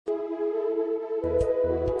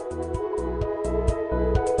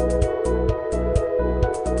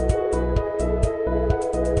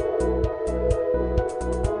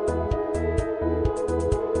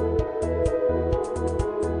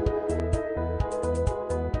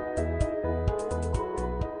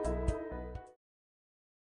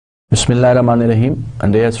Bismillahirrahmanirrahim.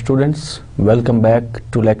 And dear students, welcome back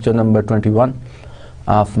to lecture number 21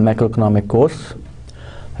 of macroeconomic course.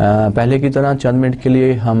 पहले की तरह चंद minute के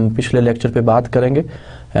लिए हम पिछले लेक्चर पे बात करेंगे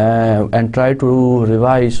and try to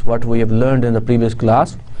revise what we have learned in the previous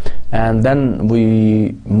class, and then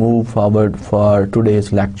we move forward for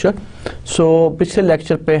today's lecture. So पिछले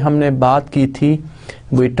लेक्चर पे हमने बात की थी,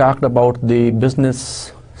 we talked about the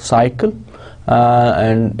business cycle.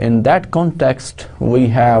 And in that context we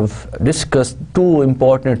have discussed two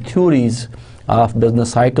important theories of business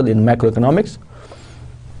cycle in macroeconomics.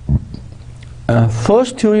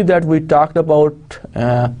 First theory that we talked about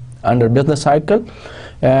under business cycle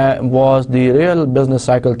was the real business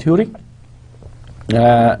cycle theory,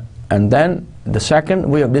 and then the second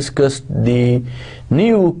we have discussed the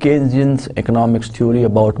new Keynesian economics theory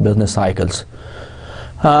about business cycles.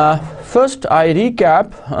 First, I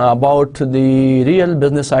recap about the real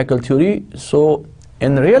business cycle theory. So,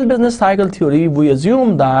 in real business cycle theory, we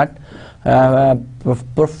assume that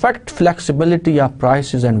perfect flexibility of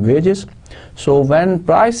prices and wages. So, when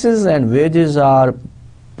prices and wages are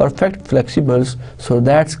perfect flexibles, so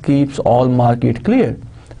that keeps all market clear,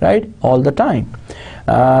 right, all the time.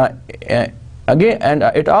 Again, and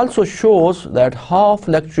it also shows that how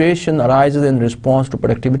fluctuation arises in response to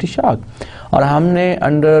productivity shock. और हमने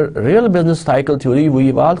under real business cycle theory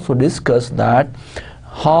we've also discussed that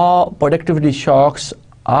how productivity shocks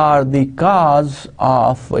are the cause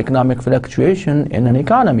of economic fluctuation in an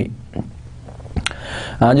economy.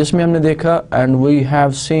 जिसमें हमने देखा, and we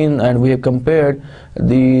have seen and we have compared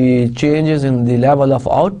the changes in the level of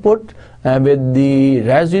output with the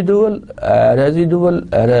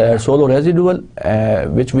solo residual,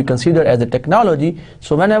 which we consider as a technology.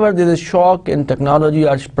 So whenever there is a shock in technology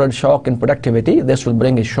or spread shock in productivity, this will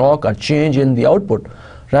bring a shock or change in the output,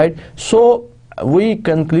 right? So we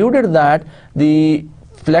concluded that the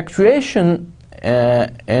fluctuation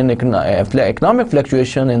economic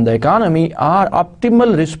fluctuation in the economy are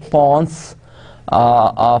optimal response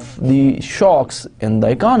of the shocks in the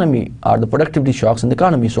economy, or the productivity shocks in the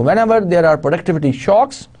economy. So whenever there are productivity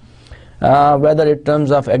shocks, whether in terms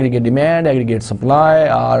of aggregate demand, aggregate supply,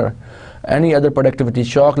 or any other productivity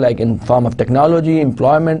shock like in form of technology,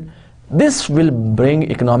 employment, this will bring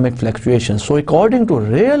economic fluctuations. So according to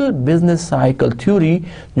real business cycle theory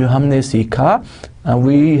जो हमने सीखा,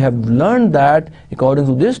 we have learned that according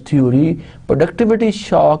to this theory, productivity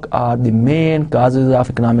shock are the main causes of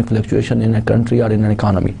economic fluctuation in a country or in an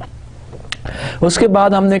economy. उसके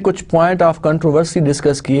बाद हमने कुछ point of controversy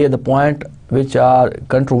discuss किए, the point which are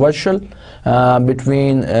controversial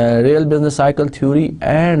between real business cycle theory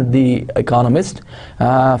and the economist.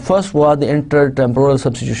 First was the intertemporal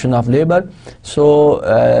substitution of labor. So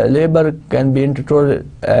labor can be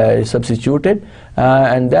intertemporally substituted.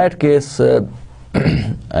 In that case,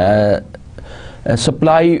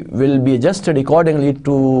 supply will be adjusted accordingly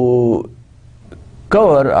to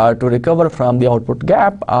cover or to recover from the output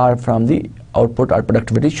gap or from the output or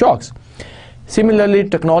productivity shocks. Similarly,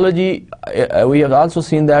 technology, we have also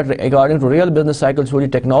seen that according to real business cycle theory,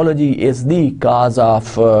 technology is the cause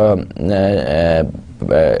of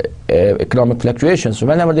economic fluctuations. So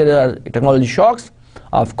whenever there are technology shocks,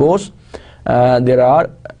 of course,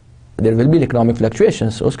 there will be economic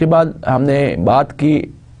fluctuations. उसके बाद हमने बात की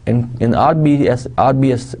in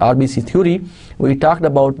RBC theory, we talked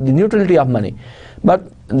about the neutrality of money. But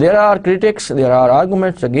there are critics, there are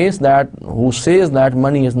arguments against that who says that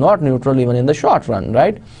money is not neutral even in the short run,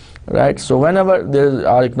 right? So whenever there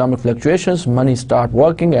are economic fluctuations, money start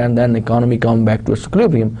working and then the economy come back to its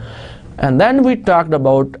equilibrium. And then we talked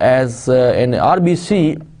about, as in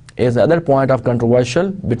RBC is the other point of controversial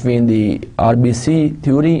between the RBC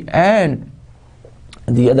theory and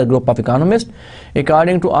the other group of economists.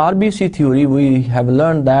 According to RBC theory, we have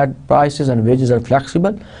learned that prices and wages are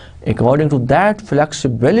flexible. According to that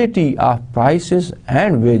flexibility of prices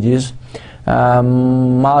and wages,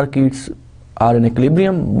 markets are in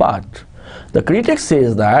equilibrium. But the critic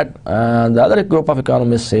says that, the other group of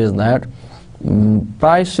economists says that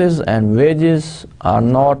prices and wages are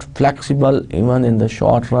not flexible even in the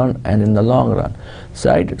short run and in the long run,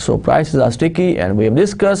 right? So prices are sticky, and we have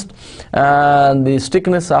discussed the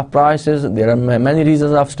stickiness of prices. There are many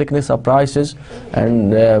reasons of stickiness of prices,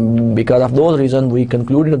 and because of those reasons we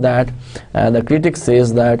concluded that the critic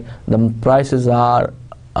says that the prices are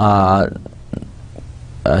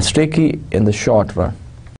sticky in the short run.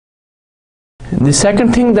 The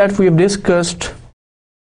second thing that we have discussed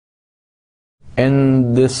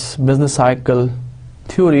in this business cycle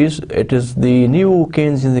theories, it is the new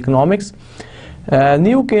Keynesian economics.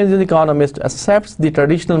 New Keynesian economist accepts the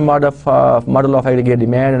traditional model of aggregate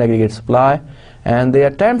demand and aggregate supply, and they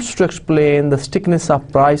attempts to explain the stickiness of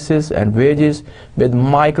prices and wages with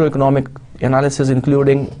microeconomic analysis,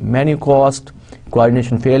 including menu cost,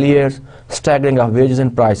 coordination failures, staggering of wages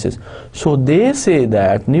and prices. So they say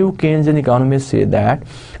that, new Keynesian economists say that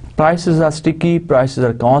prices are sticky, prices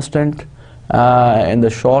are constant in the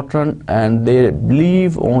short run, and they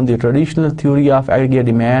believe on the traditional theory of aggregate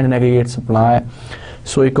demand and aggregate supply.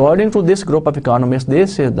 So according to this group of economists, they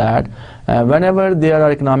say that whenever there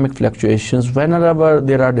are economic fluctuations, whenever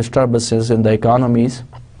there are disturbances in the economies,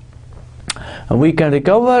 we can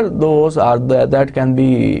recover those, or that can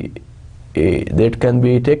be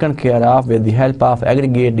taken care of with the help of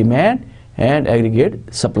aggregate demand and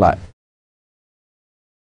aggregate supply.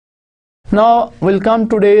 Now we'll come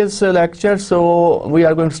to today's lecture. So we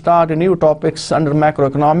are going to start a new topics under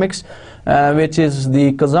macroeconomics, which is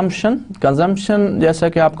the consumption. Consumption, जैसा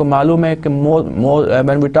कि आपको मालूम है कि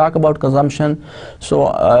when we talk about consumption, so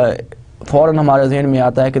फौरन हमारे ज़हन में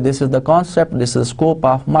आता है कि this is the concept, this is the scope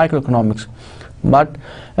of microeconomics. But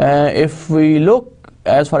if we look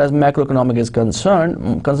as far as macroeconomics is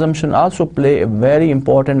concerned, consumption also play a very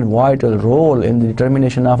important vital role in the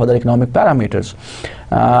determination of other economic parameters.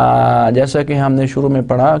 जैसा कि हमने शुरू में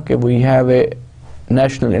पढ़ा कि we have a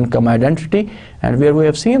national income identity, and where we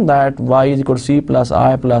have seen that y is equal to c plus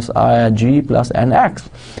I plus g plus nx.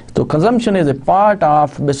 So consumption is a part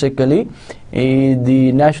of basically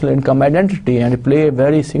the national income identity, and it play a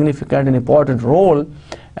very significant and important role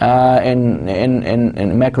in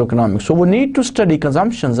macroeconomics. So we need to study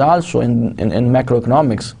consumptions also in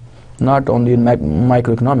macroeconomics, not only in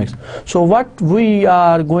microeconomics. So what we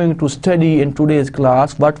are going to study in today's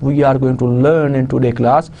class, what we are going to learn in today's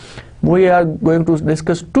class, we are going to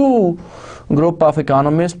discuss two group of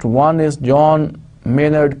economists. One is John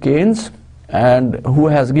Maynard Keynes, and who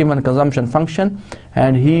has given consumption function,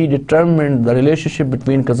 and he determined the relationship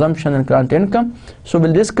between consumption and current income. So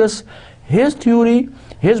we'll discuss his theory,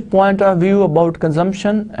 his point of view about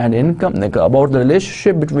consumption and income, about the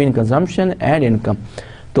relationship between consumption and income.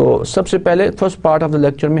 तो सबसे पहले first part of the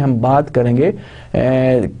lecture में हम बात करेंगे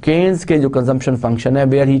Keynes के जो consumption function है,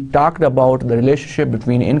 where he talked about the relationship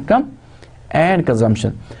between income and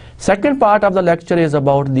consumption. Second part of the lecture is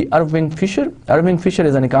about the Irving Fisher. Irving Fisher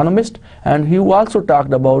is an economist, and he also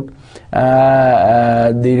talked about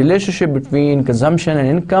the relationship between consumption and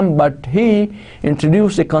income, but he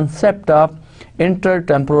introduced a concept of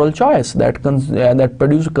intertemporal choice, that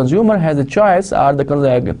consumer has a choice, or the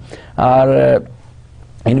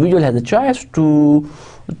individual has a choice to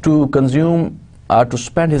consume or to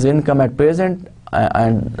spend his income at present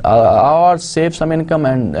or save some income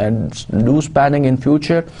and do spending in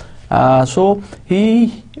future. So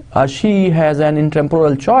he or she has an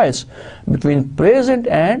intertemporal choice between present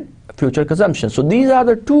and future consumption. So these are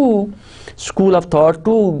the two school of thought,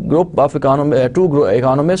 two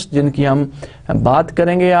economists जिनकी हम बात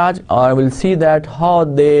करेंगे आज, और we'll see that how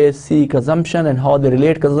they see consumption and how they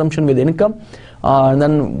relate consumption with income. And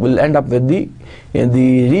then we'll end up with the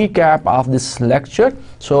recap of this lecture.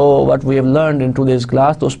 So what we have learned in today's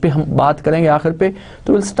class, तो उस पे हम बात करेंगे आखिर पे.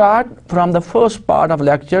 So we'll start from the first part of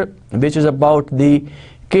lecture, which is about the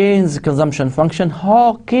Keynes consumption function,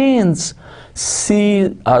 how Keynes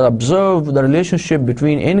see or observe the relationship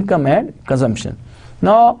between income and consumption.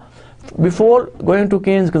 Now, before going to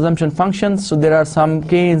Keynes consumption functions, so there are some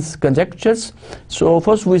Keynes conjectures. So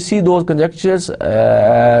first we see those conjectures,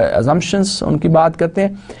 assumptions, उनकी बात करते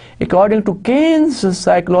हैं. According to Keynes'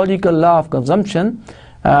 psychological law of consumption,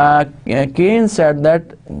 Keynes said that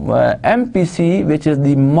MPC, which is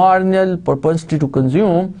the marginal propensity to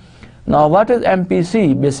consume. Now what is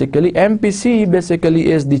MPC? Basically, MPC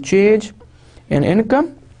basically is the change in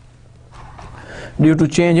income due to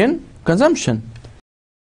change in consumption.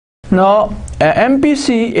 Now,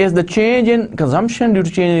 MPC is the change in consumption due to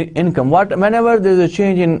change in income. Whenever there is a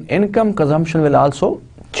change in income, consumption will also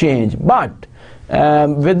change. But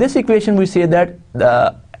with this equation, we say that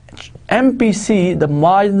the MPC, the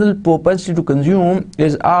marginal propensity to consume,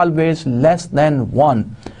 is always less than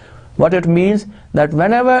 1. What it means that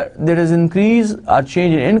whenever there is increase or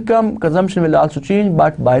change in income, consumption will also change,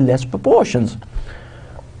 but by less proportions.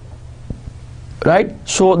 Right?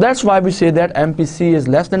 So that's why we say that MPC is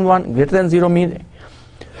less than 1, greater than 0 means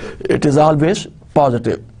it is always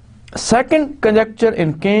positive. Second conjecture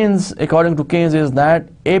in Keynes, according to Keynes, is that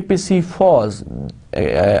APC falls,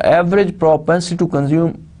 average propensity to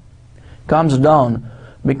consume comes down,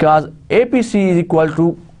 because APC is equal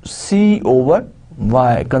to C over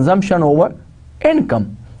Y, consumption over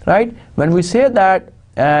income, right? When we say that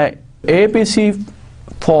APC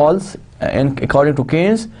falls, according to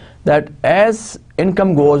Keynes, that as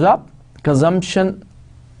income goes up, consumption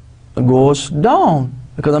goes down.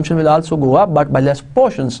 The consumption will also go up, but by less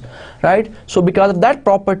portions, right? So because of that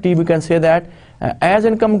property, we can say that as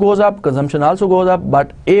income goes up, consumption also goes up,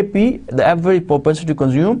 but AP, the average propensity to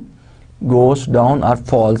consume, goes down or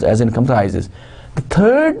falls as income rises. The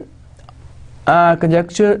third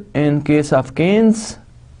conjecture in case of Keynes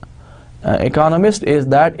economist is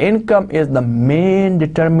that income is the main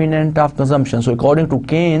determinant of consumption. So according to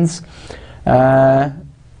Keynes,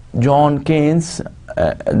 John Keynes,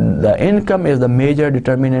 the income is the major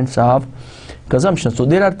determinants of consumption. So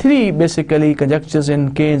there are three basically conjectures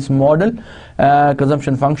in Keynes model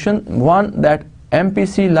consumption function. One, that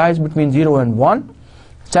MPC lies between 0 and 1.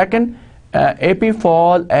 Second, AP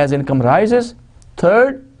fall as income rises.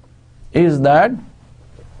 Third is that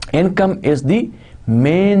income is the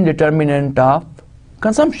main determinant of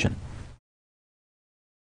consumption.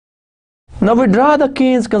 Now we draw the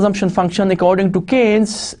Keynes consumption function. According to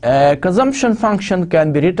Keynes, consumption function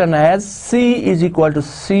can be written as C is equal to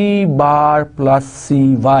C bar plus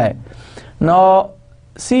CY. Now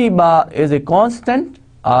C bar is a constant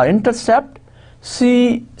or intercept.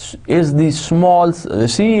 C is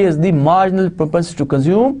the marginal propensity to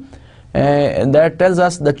consume, and that tells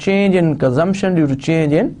us the change in consumption due to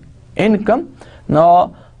change in income.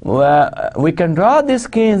 Now we can draw this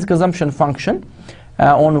Keynes consumption function.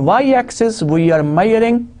 On y-axis we are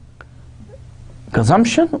measuring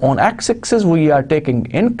consumption, on x-axis we are taking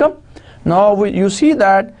income. Now you see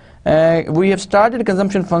that we have started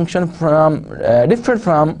consumption function from different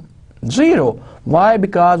from 0. Why?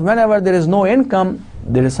 Because whenever there is no income,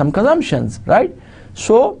 there is some consumptions, right?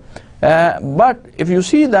 So but if you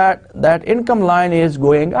see that income line is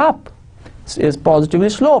going up, is positively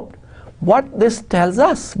sloped, what this tells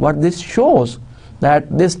us, what this shows,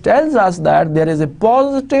 that this tells us that there is a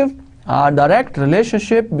positive direct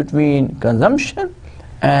relationship between consumption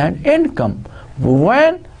and income.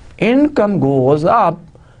 When income goes up,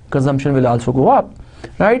 consumption will also go up,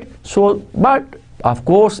 right? So, but of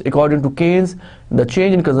course, according to Keynes, the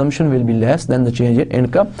change in consumption will be less than the change in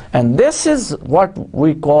income, and this is what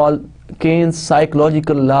we call Keynes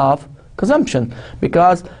psychological law of consumption.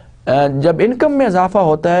 Because जब income में इजाफा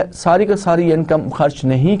होता है, सारी का सारी income खर्च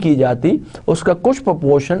नहीं की जाती, उसका कुछ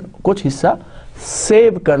प्रपोर्शन, कुछ हिस्सा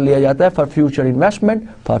सेव कर लिया जाता है for future investment,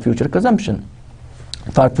 for future consumption,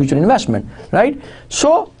 for future investment, right?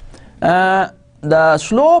 So the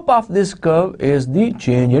slope of this curve is the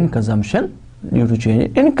change in consumption due to change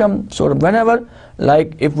in income. So whenever,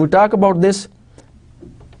 like if we talk about this,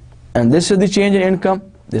 and this is the change in income,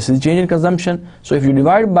 this is change in consumption. So if you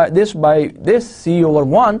divide by this C over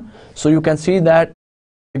 1, so you can see that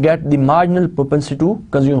you get the marginal propensity to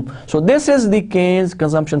consume. So this is the Keynes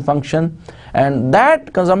consumption function, and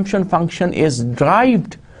that consumption function is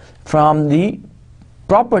derived from the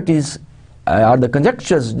properties or the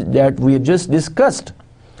conjectures that we just discussed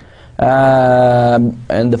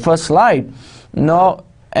in the first slide. Now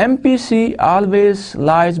MPC always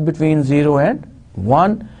lies between 0 and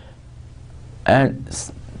 1, and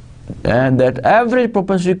that average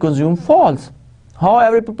propensity to consume falls. How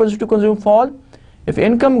average propensity to consume fall? If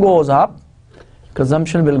income goes up,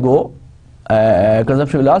 consumption will go,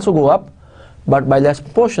 consumption will also go up, but by less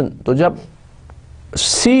proportion. तो जब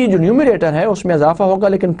C जो numerator है उसमें इजाफा होगा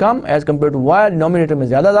लेकिन कम, as compare to Y denominator में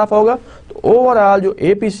ज़्यादा इजाफा होगा, तो ओवरऑल जो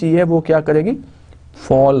APC है वो क्या करेगी?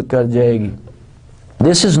 फॉल कर जाएगी.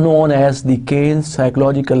 This is known as the Keynes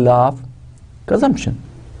psychological law of consumption.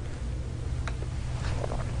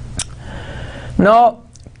 Now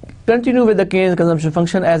continue with the Keynes consumption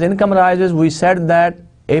function. As income rises, we said that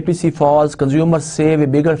APC falls, consumers save a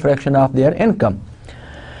bigger fraction of their income.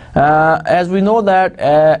 As we know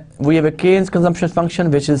that we have a Keynes consumption function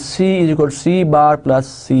which is C is equal to C bar plus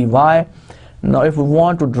CY. Now if we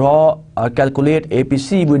want to draw or calculate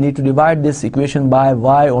APC, we need to divide this equation by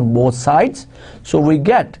Y on both sides. So we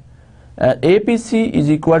get APC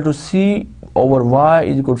is equal to C over Y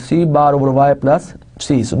is equal to C bar over Y plus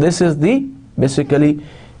C. So this is the basically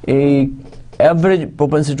a average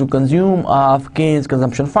propensity to consume of Keynes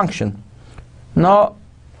consumption function. Now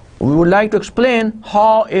we would like to explain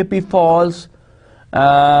how AP falls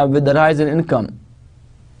with the rise in income.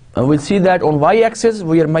 We'll see that on y-axis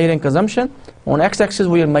we are measuring consumption, on x-axis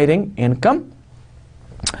we are measuring income.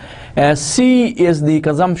 C is the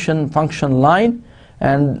consumption function line,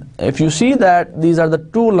 and if you see that these are the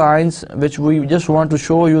two lines which we just want to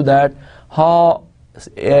show you that how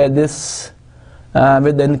this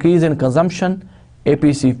with the increase in consumption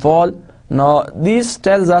APC fall. Now this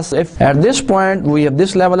tells us if at this point we have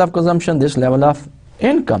this level of consumption, this level of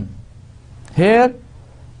income. Here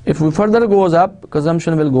if we further goes up,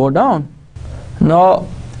 consumption will go down. Now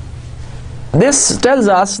this tells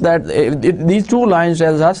us that these two lines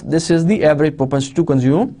tells us this is the average propensity to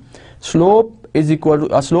consume. Slope is equal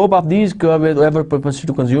to a slope of these curve with average propensity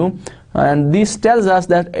to consume, and this tells us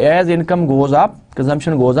that as income goes up,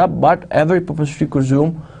 consumption goes up, but average propensity to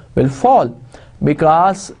consume will fall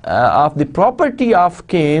because of the property of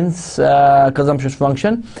Keynes' consumption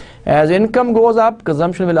function. As income goes up,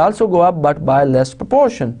 consumption will also go up, but by less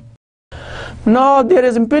proportion. Now there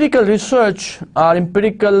is empirical research, lot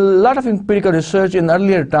of empirical research in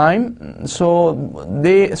earlier time, so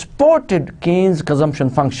they supported Keynes' consumption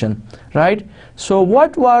function, right? So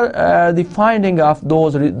what were the finding of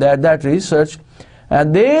those that research?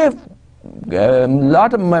 Many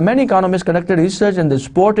economists conducted research and they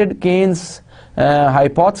supported Keynes'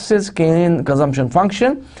 hypothesis, Keynes' consumption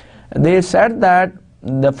function. They said that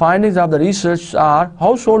the findings of the research are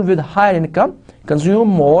households with higher income consume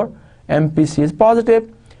more, MPC is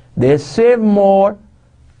positive, they save more,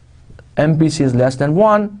 MPC is less than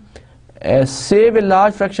 1, save a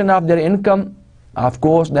large fraction of their income, of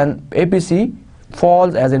course, then APC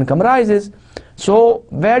falls as income rises. So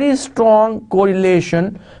very strong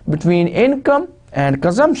correlation between income and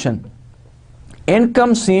consumption.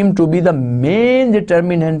 Income seemed to be the main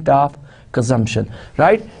determinant of consumption,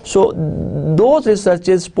 right? So those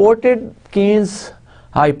researchers supported Keynes'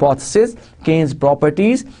 hypothesis, Keynes'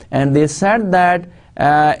 properties, and they said that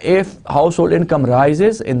if household income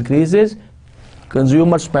rises, increases,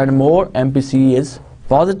 consumers spend more, MPC is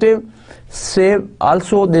positive.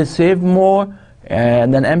 They save more,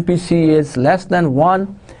 and then MPC is less than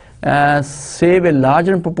 1. Save a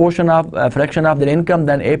larger proportion of fraction of their income,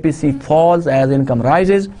 then APC falls as income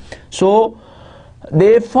rises. So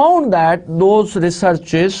they found that, those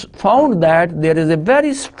researchers found that there is a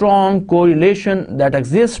very strong correlation that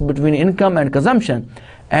exists between income and consumption,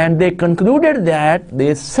 and they concluded that,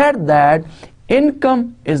 they said that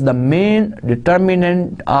income is the main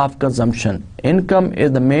determinant of consumption. Income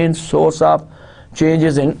is the main source of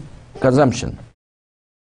changes in consumption.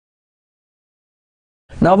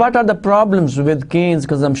 Now what are the problems with Keynes'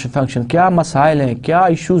 consumption function? क्या मसाइल हैं, क्या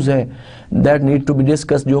issues हैं that need to be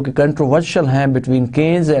discussed, जो कि controversial हैं between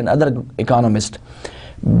Keynes and other economists?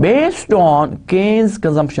 Based on Keynes'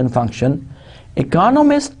 consumption function,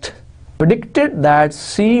 economists predicted that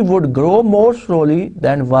C would grow more slowly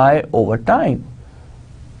than Y over time.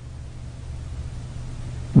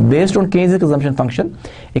 Based on Keynes' consumption function,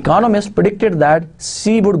 economists predicted that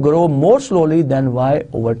C would grow more slowly than Y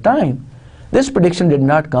over time. This prediction did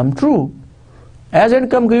not come true. As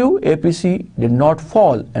income grew, APC did not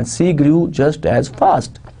fall and C grew just as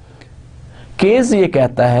fast. Keynes ये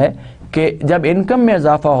कहता है कि जब income में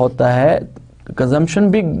इजाफा होता है, consumption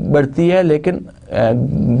भी बढ़ती है, लेकिन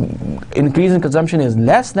increase in consumption is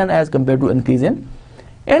less than as compared to increase in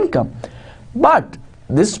income. But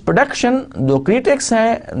this prediction, दो critics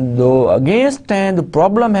हैं, दो against हैं, the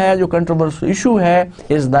problem है, जो controversial issue है,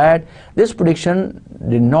 is that this prediction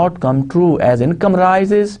did not come true. As income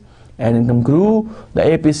rises and income grew, the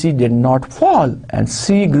APC did not fall and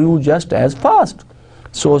C grew just as fast.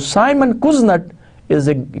 So Simon Kuznets is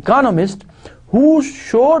an economist who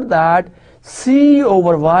showed that C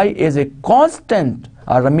over Y is a constant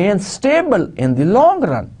or remains stable in the long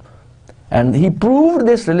run. And he proved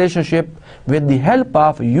this relationship with the help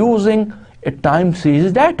of using a time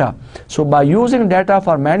series data. So by using data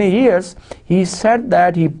for many years, he said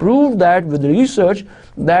that he proved that with research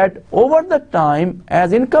that over the time,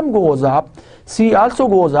 as income goes up, C also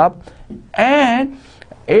goes up, and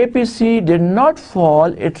APC did not fall,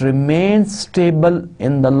 it remains stable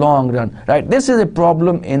in the long run, right? This is a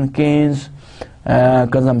problem in Keynes'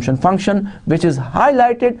 consumption function, which is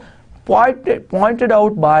highlighted, pointed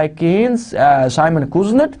out by Keynes, Simon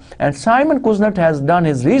Kuznets, and Simon Kuznets has done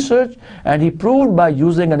his research and he proved by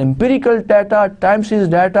using an empirical data, time series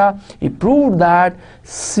data, he proved that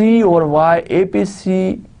C over Y,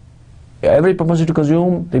 APC, average propensity to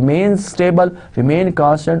consume, remains stable, remain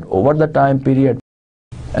constant over the time period.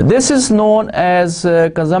 This is known as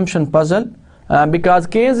consumption puzzle because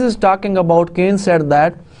Keynes is talking about, Keynes said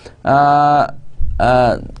that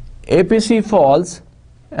APC falls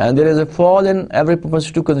and there is a fall in average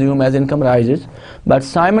propensity to consume as income rises, but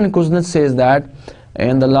Simon Kuznets says that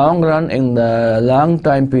in the long run, in the long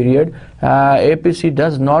time period, APC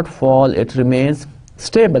does not fall, it remains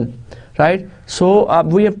stable, right? So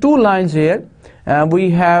we have two lines here. We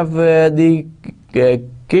have the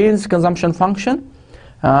Keynes consumption function,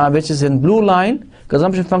 which is in blue line,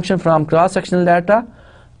 consumption function from cross-sectional data.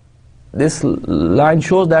 This line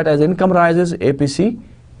shows that as income rises, APC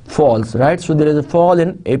falls, right? So there is a fall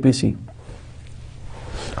in APC.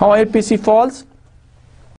 How APC falls?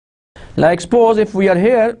 Like suppose if we are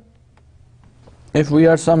here, if we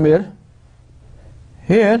are somewhere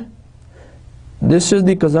here, this is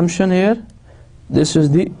the consumption here, this is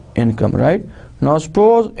the income, right? Now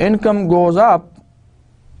suppose income goes up,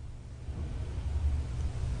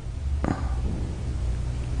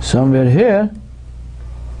 somewhere here,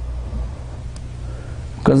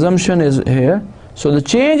 consumption is here, so the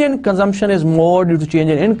change in consumption is more due to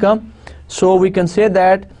change in income. So we can say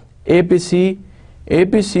that APC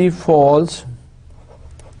falls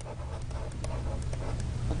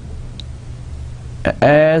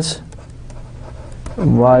as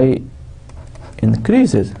Y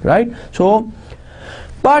increases, right? So,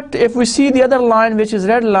 but if we see the other line, which is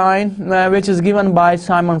red line, which is given by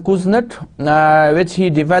Simon Kuznets, which he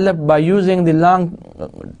developed by using the long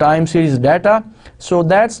time series data, so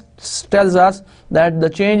that tells us that the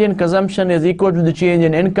change in consumption is equal to the change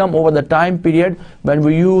in income over the time period when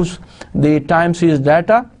we use the time series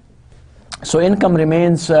data. So income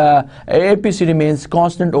remains, APC remains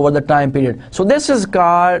constant over the time period. So this is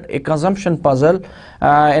called a consumption puzzle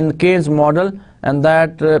in Keynes model, and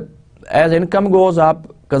that as income goes up,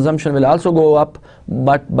 consumption will also go up,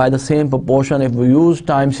 but by the same proportion if we use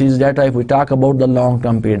time series data, if we talk about the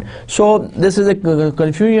long-term period. So this is a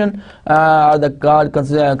confusion,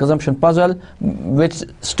 the consumption puzzle, which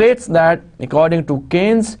states that according to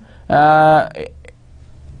Keynes, when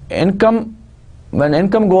income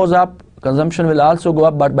goes up, consumption will also go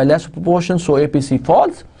up, but by less proportion, so APC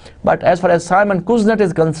falls. But as far as Simon Kuznets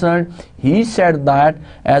is concerned, he said that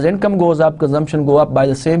as income goes up, consumption go up by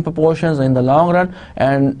the same proportions in the long run,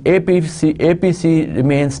 and APC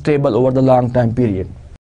remains stable over the long time period.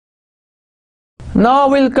 Now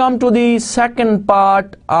we'll come to the second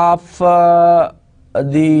part of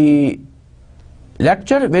the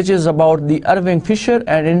lecture, which is about the Irving Fisher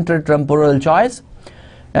and intertemporal choice.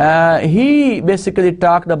 He basically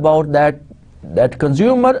talked about that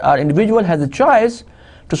consumer or individual has a choice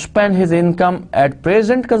to spend his income at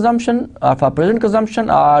present consumption, for present consumption,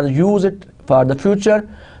 or use it for the future.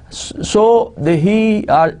 So he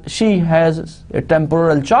or she has a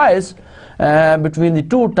temporal choice between the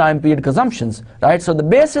two time period consumptions, right? So the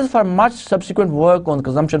basis for much subsequent work on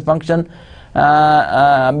consumption function,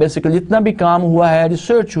 basically जितना भी काम हुआ है,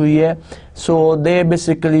 research हुई है, so they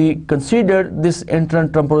basically consider this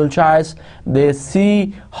intertemporal choice. They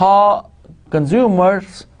see how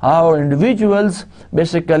consumers, how individuals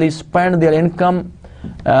basically spend their income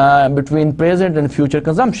between present and future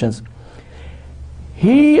consumptions.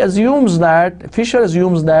 Fisher assumes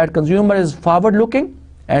that consumer is forward-looking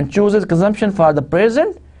and chooses consumption for the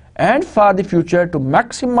present and for the future to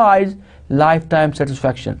maximize lifetime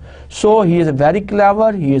satisfaction. So he is a very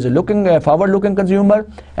clever, he is a forward-looking consumer,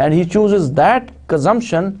 and he chooses that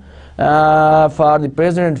consumption for the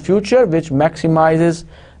present and future, which maximizes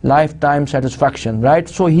lifetime satisfaction, right?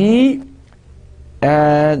 So he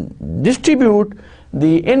distribute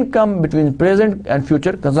the income between present and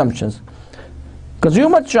future consumptions.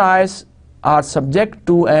 Consumer choice are subject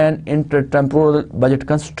to an intertemporal budget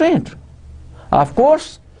constraint. Of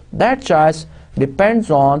course, that choice depends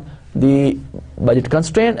on the budget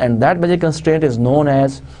constraint, and that budget constraint is known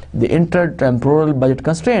as the intertemporal budget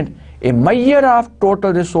constraint, a measure of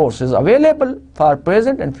total resources available for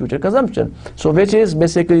present and future consumption. So which is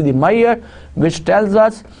basically the measure which tells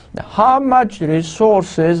us how much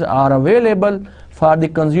resources are available for the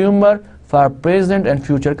consumer for present and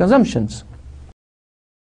future consumptions.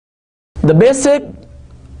 The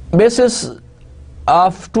basis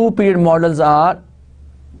of two period models are,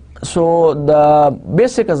 so the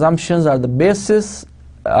basic assumptions are the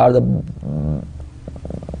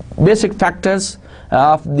basic factors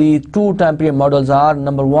of the two time period models are: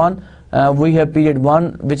 number one, we have period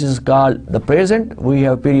 1, which is called the present. We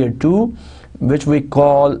have period 2, which we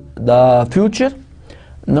call the future.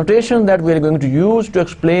 Notation that we are going to use to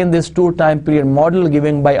explain this two time period model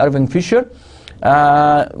given by Irving Fisher: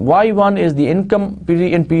 Y1 is the income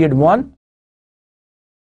in period 1,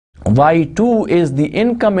 Y2 is the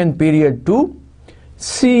income in period 2,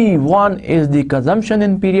 C1 is the consumption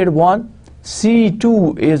in period 1,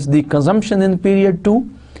 C2 is the consumption in period 2,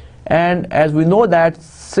 and as we know that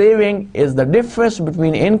saving is the difference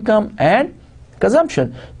between income and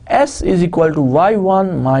consumption. S is equal to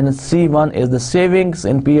Y1 minus C1 is the savings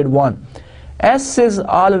in period 1. S is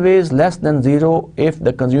always less than 0 if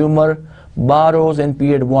the consumer borrows in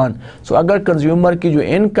period 1. So अगर consumer की जो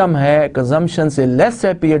income है consumption से less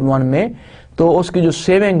है period 1 में, तो उसकी जो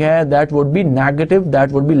saving है that would be negative,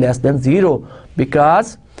 that would be less than 0,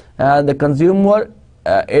 because the consumer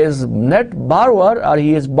is net borrower, or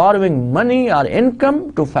he is borrowing money or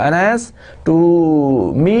income to finance,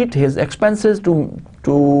 to meet his expenses,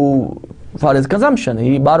 for his consumption.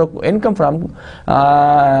 He borrow income from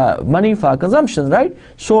money for consumption, right?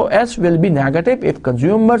 So S will be negative if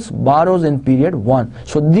consumers borrows in period 1.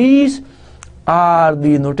 So these are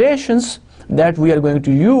the notations that we are going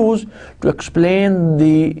to use to explain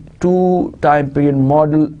the 2 time period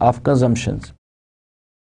model of consumptions.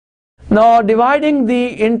 Now dividing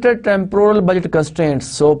the intertemporal budget constraints.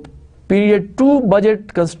 So period 2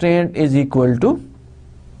 budget constraint is equal to,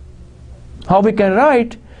 how we can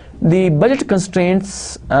write the budget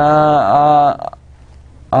constraints of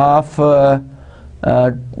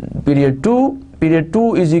period 2. Period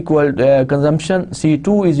 2 is equal to consumption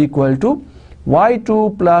C2 is equal to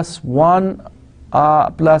Y2 plus 1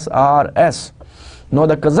 plus RS. Now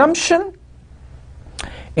the consumption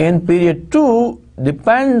in period 2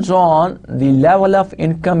 depends on the level of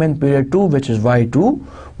income in period 2, which is Y2.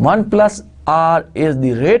 1 plus R is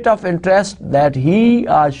the rate of interest that he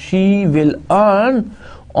or she will earn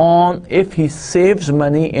on if he saves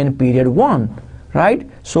money in period 1, right?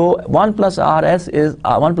 So 1 plus RS is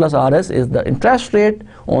the interest rate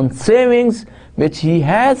on savings which he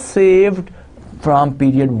has saved from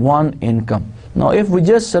period 1 income. Now if we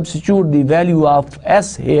just substitute the value of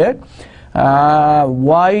S here,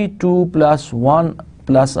 Y2 plus 1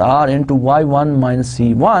 plus R into Y1 minus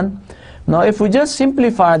C1. Now if we just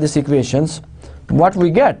simplify these equations, what we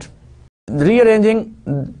get? Rearranging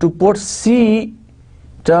to put C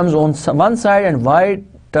terms on one side and Y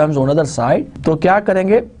terms on other side. तो क्या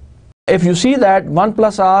करेंगे? If you see that 1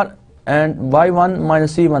 plus R and Y1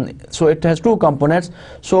 minus C1, so it has 2 components.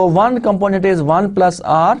 So one component is 1 plus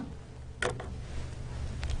R.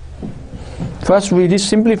 First we just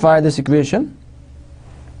simplify this equation.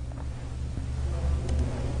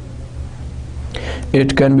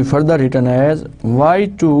 It can be further written as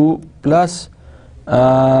Y2 plus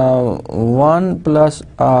 1 plus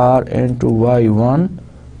R into Y1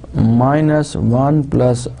 minus 1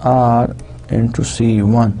 plus R into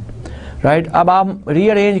C1, right? अब हम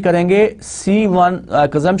rearrange करेंगे C1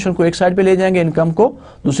 consumption को एक side पे ले जाएंगे, income को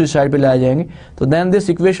दूसरी साइड पे ले जाएंगे, तो then this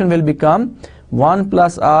equation will become 1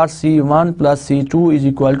 plus R C1 plus C2 is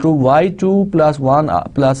equal to Y2 plus 1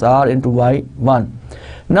 plus R into Y1.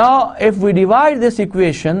 Now if we divide this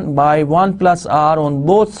equation by 1 plus R on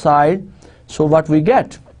both sides, so what we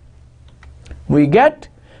get? We get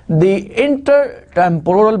the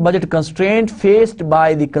intertemporal budget constraint faced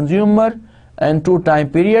by the consumer in 2 time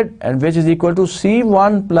period, and which is equal to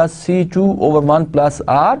C1 plus C2 over 1 plus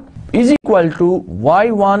R is equal to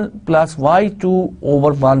Y1 plus Y2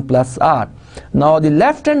 over 1 plus R. Now the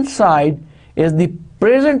left hand side is the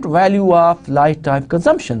present value of lifetime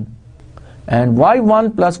consumption, and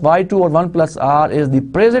Y1 plus Y2 over 1 plus R is the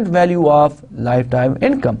present value of lifetime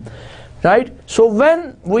income, right? So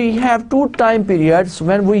when we have 2 time periods,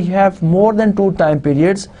 when we have more than 2 time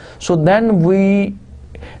periods, so then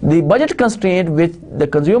the budget constraint which the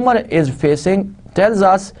consumer is facing tells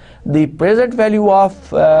us the present value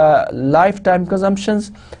of lifetime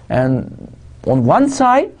consumptions, and on one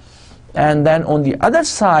side, and then on the other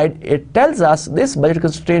side it tells us, this budget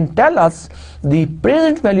constraint tells us the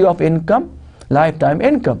present value of income, lifetime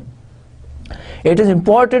income. It is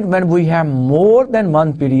important when we have more than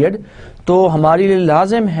 1 period, तो हमारे लिए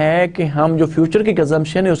लाजिम है कि हम जो future की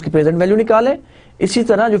consumption है उसकी प्रेजेंट वैल्यू निकालें, इसी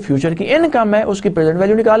तरह जो फ्यूचर की इनकम है उसकी प्रेजेंट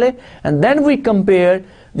वैल्यू निकालें, and then we compare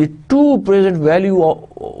the 2 present value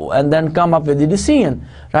and then come up with the decision,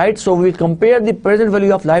 right? So we compare the present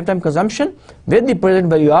value of lifetime consumption with the present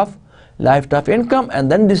value of lifetime income,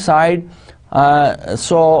 and then decide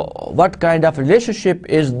so what kind of relationship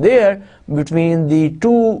is there between the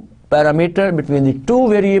 2 parameter, between the 2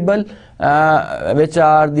 variable which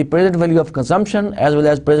are the present value of consumption as well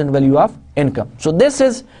as present value of income. So this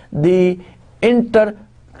is the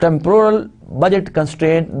intertemporal budget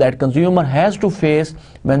constraint that consumer has to face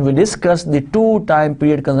when we discuss the 2 time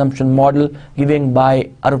period consumption model given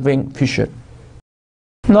by Irving Fisher.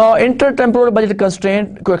 Now intertemporal budget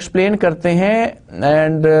constraint को explain करते हैं,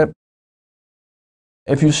 and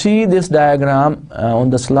if you see this diagram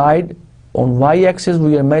on the slide, on y-axis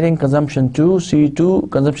we are measuring consumption 2, C2,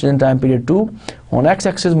 consumption in time period 2. On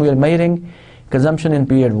x-axis we are measuring consumption in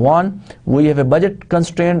period 1. We have a budget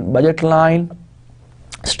constraint, budget line,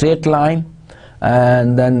 straight line,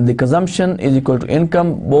 and then the consumption is equal to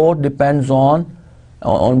income. Both depends on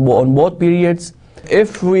both periods.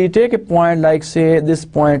 If we take a point like, say, this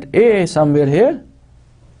point A somewhere here,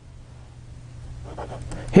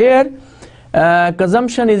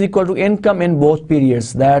 consumption is equal to income in both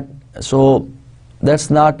periods. So that's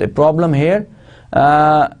not a problem here.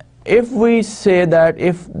 If we say that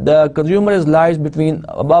if the consumer lies between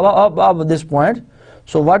above this point,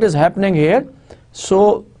 so what is happening here?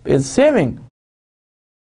 So is saving.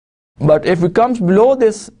 But if it comes below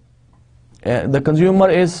this, the consumer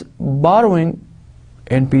is borrowing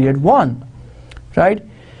in period 1, right?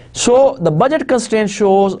 So the budget constraint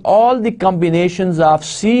shows all the combinations of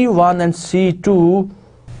C1 and C2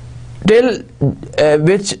 till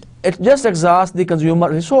which it just exhausts the consumer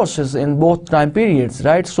resources in both time periods,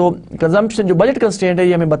 right? So consumption जो budget constraint है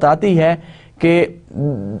ये हमें बताती है कि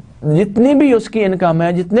जितनी भी उसकी इनकम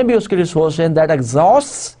है, जितने भी उसके रिसोर्स हैं, that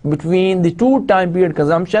exhausts between the two time period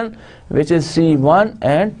consumption, which is C1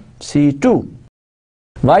 and C2.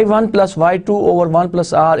 Y1 plus Y2 over 1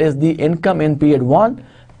 plus R is the income in period 1.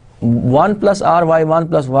 1 plus R Y1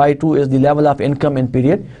 plus Y2 is the level of income in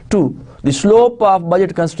period 2. The slope of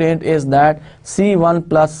budget constraint is that C1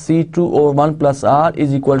 plus C2 over 1 plus R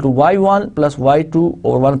is equal to Y1 plus Y2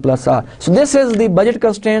 over 1 plus R. So this is the budget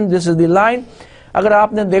constraint, this is the line. अगर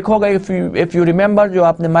आपने देखा होगा, if you remember, जो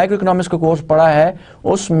आपने micro economics का course पढ़ा है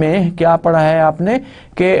उसमें क्या पढ़ा है आपने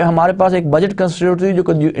कि हमारे पास एक बजट कंस्ट्रेंट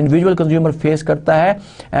जो इंडिविजुअल कंज्यूमर फेस करता है,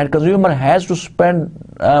 and consumer has to spend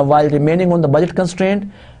while remaining on the budget constraint,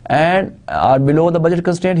 and below the budget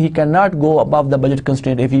constraint he cannot go above the budget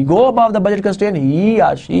constraint. If he go above the budget constraint, he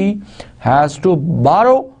or she has to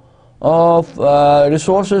borrow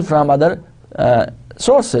resources from other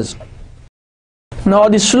sources. Now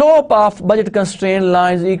the slope of budget constraint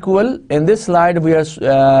lines equal. In this slide, we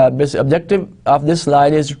are basic objective of this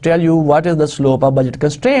slide is to tell you what is the slope of budget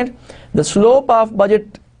constraint. The slope of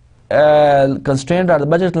budget constraint or the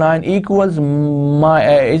budget line equals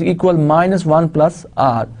is equal minus 1 plus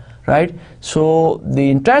R, right? So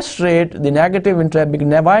the interest rate, the negative interest,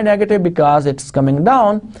 why negative? Because it's coming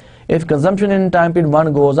down. If consumption in time period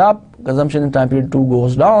 1 goes up, consumption in time period 2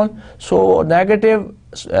 goes down. So negative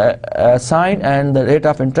sign and the rate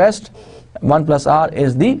of interest 1 plus R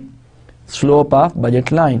is the slope of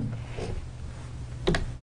budget line.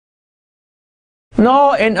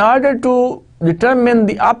 Now in order to determine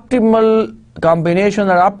the optimal combination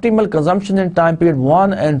or optimal consumption in time period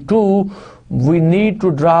 1 and 2, we need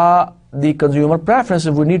to draw the consumer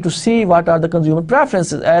preferences. We need to see what are the consumer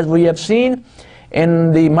preferences. As we have seen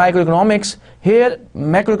in the microeconomics, here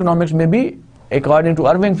macroeconomics may be, according to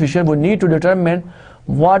Irving Fisher, we need to determine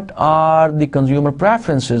what are the consumer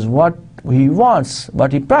preferences, what he wants,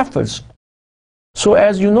 what he prefers. So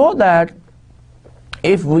as you know that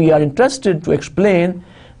if we are interested to explain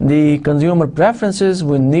the consumer preferences,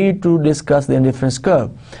 we need to discuss the indifference curve.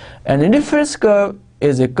 An indifference curve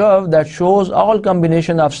is a curve that shows all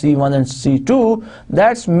combination of C1 and C2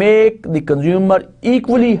 that make the consumer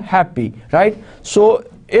equally happy, right? So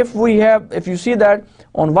if you see that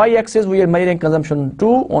on y-axis we are measuring consumption 2,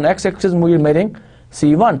 on x-axis we are measuring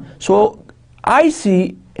C1. So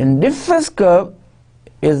IC, indifference curve,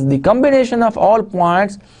 is the combination of all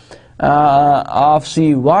points of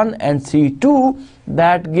C1 and C2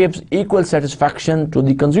 that gives equal satisfaction to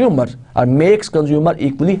the consumer or makes consumer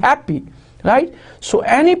equally happy, right? So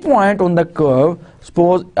any point on the curve,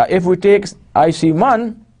 suppose if we take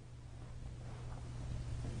IC1,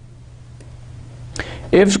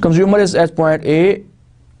 if consumer is at point A,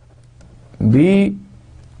 B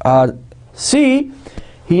or C,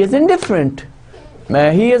 he is indifferent.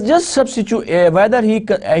 He is just substitute whether he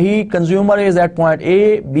consumer is at point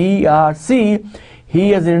A, B or C,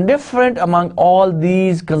 he is indifferent among all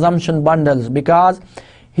these consumption bundles, because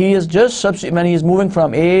he is just when he is moving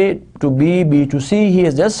from A to B, B to C, he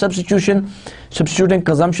is just substituting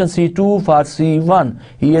consumption C2 for C1.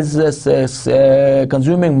 He is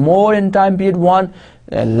consuming more in time period 1,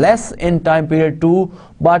 less in time period 2,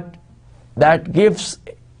 but that gives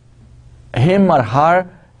him or her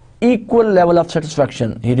equal level of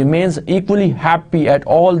satisfaction. He remains equally happy at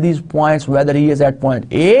all these points, whether he is at point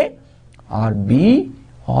A or B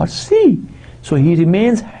or C. So he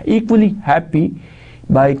remains equally happy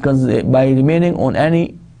by remaining on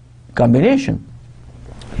any combination.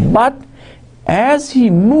 But as he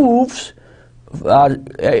moves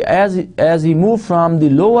as he moves from the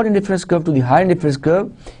lower indifference curve to the higher indifference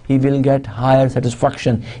curve, he will get higher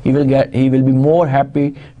satisfaction. He will be more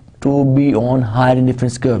happy to be on higher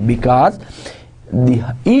indifference curve, because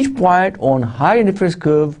each point on higher indifference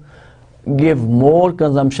curve give more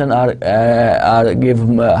consumption or give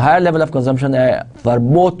higher level of consumption for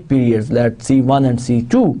both periods, like C1 and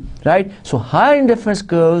C2, right? So higher indifference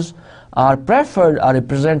curves are preferred or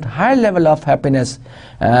represent high level of happiness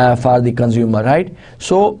for the consumer, right?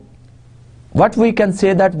 So what we can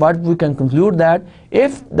say that, what we can conclude that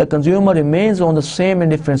if the consumer remains on the same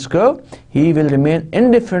indifference curve, he will remain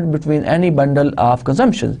indifferent between any bundle of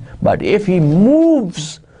consumptions. But if he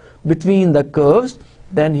moves between the curves,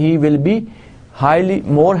 then he will be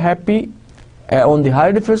more happy on the higher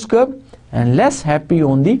indifference curve and less happy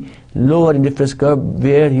on the lower indifference curve,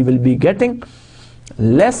 where he will be getting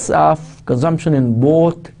less of consumption in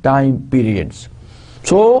both time periods.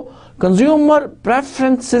 So consumer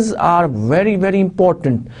preferences are very, very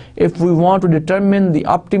important if we want to determine the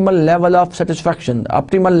optimal level of satisfaction,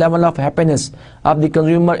 optimal level of happiness of the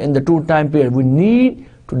consumer in the two time period. We need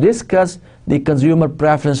to discuss the consumer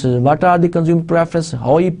preferences. What are the consumer preferences?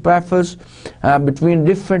 How he prefers between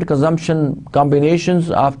different consumption combinations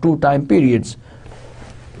of two time periods.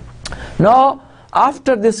 Now,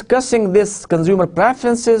 after discussing this consumer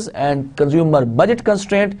preferences and consumer budget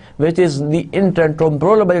constraint, which is the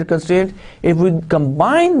intertemporal budget constraint, if we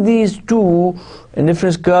combine these two,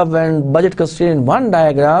 indifference curve and budget constraint, in one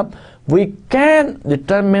diagram, we can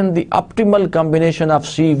determine the optimal combination of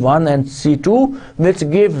C1 and C2, which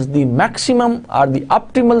gives the maximum or the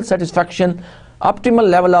optimal satisfaction, optimal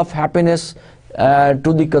level of happiness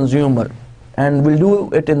to the consumer. And we'll do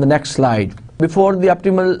it in the next slide. Before the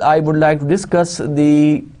optimal, I would like to discuss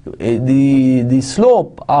the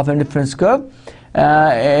slope of indifference curve.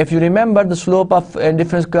 If you remember the slope of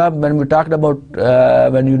indifference curve, when we talked about,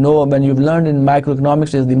 when you've learned in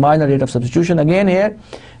macroeconomics, is the minor rate of substitution. Again here,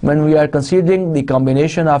 when we are considering the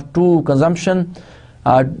combination of two consumption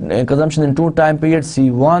in two time periods,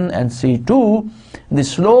 C1 and C2, the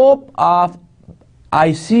slope of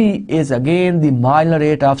IC is again the minor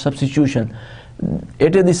rate of substitution.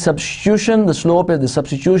 It is the substitution, the slope is the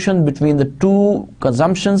substitution between the two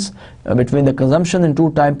consumptions, between the consumption in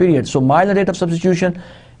two time periods. So minor rate of substitution,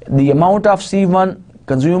 the amount of C1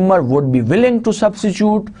 consumer would be willing to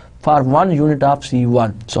substitute for 1 unit of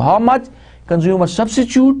C1. So how much consumer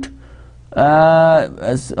substitute of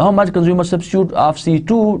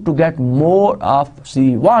C2 to get more of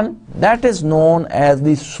C1, that is known as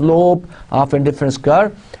the slope of indifference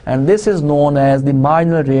curve, and this is known as the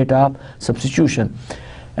minor rate of substitution.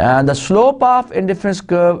 And the slope of indifference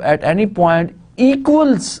curve at any point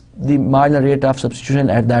equals the minor rate of substitution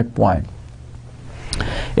at that point.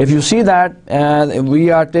 If you see that, we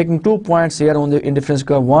are taking 2 points here on the indifference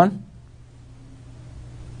curve. One,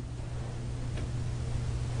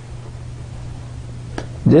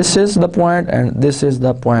 this is the point and this is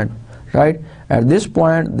the point, right? At this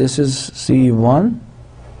point, this is C1,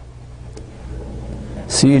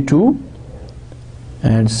 C2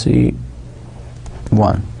 and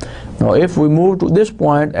C1. Now if we move to this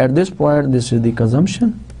point, at this point this is the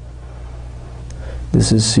consumption,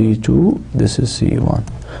 this is C2, this is C1,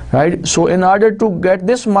 right? So in order to get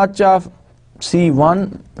this much of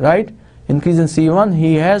C1, right, increase in C1,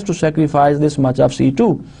 he has to sacrifice this much of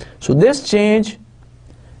C2. So this change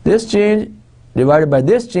divided by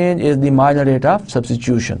this change is the minor rate of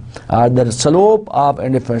substitution, or the slope of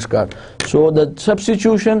indifference curve. So the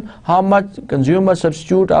substitution, how much consumer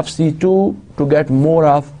substitute of C2 to get more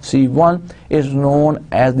of C1, is known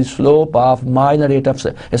as the slope of minor rate of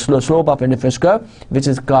slope of indifference curve, which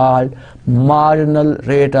is called marginal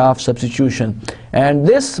rate of substitution. And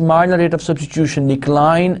this minor rate of substitution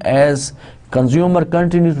decline as consumer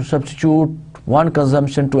continues to substitute one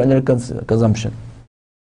consumption to another consumption.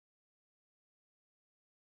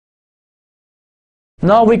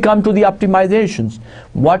 Now we come to the optimizations.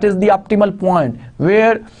 What is the optimal point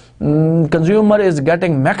where consumer is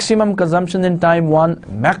getting maximum consumption in time 1,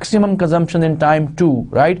 maximum consumption in time 2,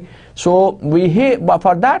 right? So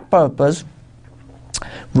for that purpose,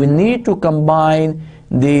 we need to combine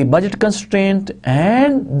the budget constraint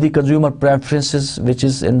and the consumer preferences, which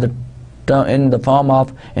is in the form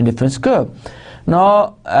of indifference curve.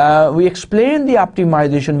 Now we explain the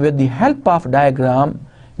optimization with the help of diagram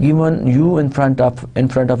given you in front of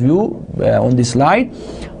you on the slide.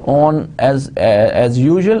 On as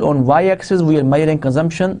usual, on y-axis we are measuring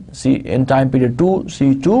consumption in time period 2,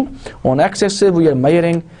 C2. On x-axis we are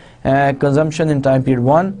measuring consumption in time period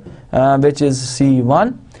 1, which is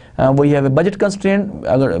C1. We have a budget constraint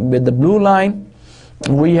with the blue line.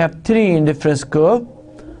 We have 3 indifference curve,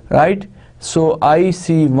 right? So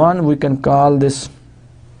IC1, we can call this,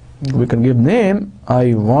 we can give name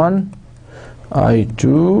I1,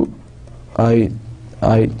 I2,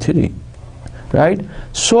 I3, right?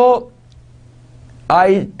 So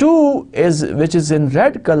I2 is, which is in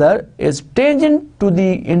red color, is tangent to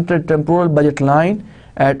the intertemporal budget line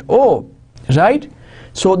at O, right?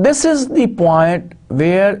 So this is the point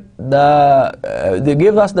where they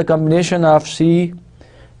give us the combination of C,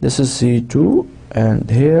 this is C2, and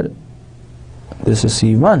here this is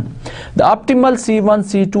C1. The optimal C1,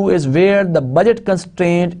 C2 is where the budget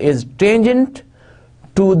constraint is tangent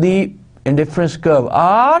to the indifference curve,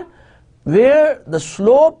 or where the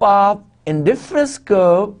slope of indifference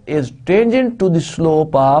curve is tangent to the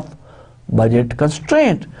slope of budget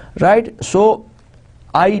constraint, right? So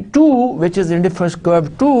I2, which is indifference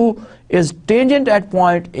curve 2, is tangent at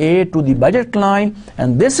point A to the budget line,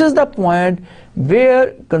 and this is the point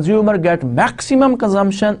where consumer get maximum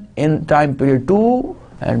consumption in time period 2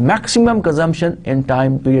 and maximum consumption in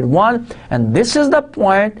time period 1, and this is the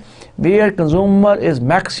point where consumer is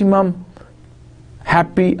maximum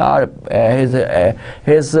happy, or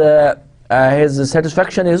his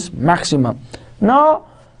satisfaction is maximum. Now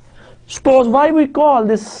suppose why we call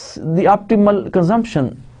this the optimal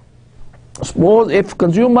consumption. Suppose if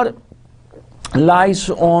consumer lies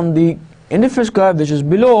on the indifference curve which is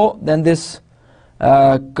below than this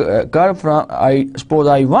curve from suppose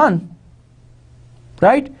I1,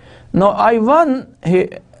 right? Now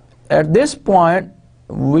I1, at this point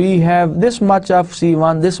we have this much of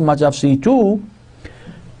C1, this much of C2,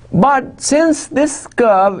 but since this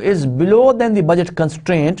curve is below than the budget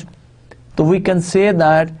constraint, so we can say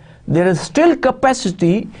that there is still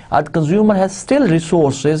capacity, or the consumer has still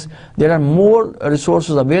resources, there are more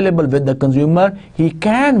resources available with the consumer, he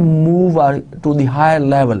can move to the higher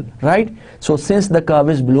level, right? So since the curve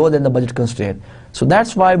is below than the budget constraint, so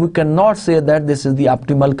that's why we cannot say that this is the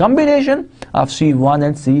optimal combination of C1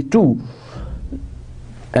 and C2.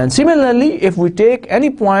 And similarly, if we take any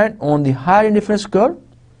point on the higher indifference curve,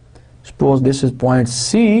 suppose this is point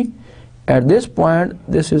C, at this point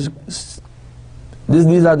this is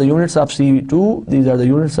these are the units of C2, these are the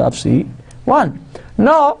units of C1.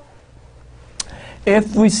 Now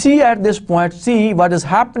if we see at this point C what is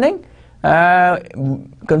happening,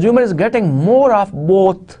 consumer is getting more of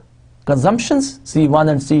both consumptions, C1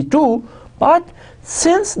 and C2, but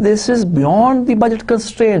since this is beyond the budget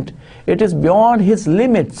constraint, it is beyond his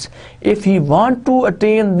limits. If he want to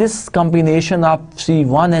attain this combination of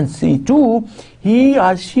C1 and C2, he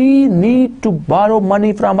or she need to borrow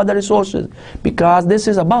money from other resources, because this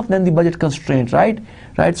is above than the budget constraint, right?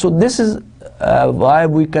 So this is why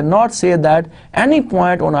we cannot say that any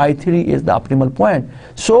point on I3 is the optimal point.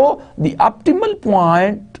 So the optimal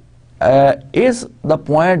point is the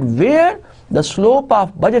point where the slope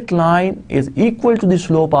of budget line is equal to the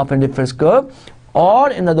slope of indifference curve, or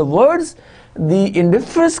in other words, the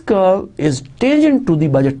indifference curve is tangent to the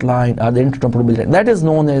budget line, or the intertemporal budget line. That is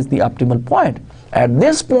known as the optimal point. At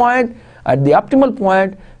this point, at the optimal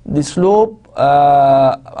point, the slope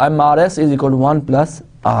MRS is equal to 1 plus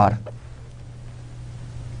R.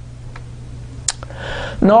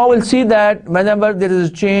 Now we'll see that whenever there is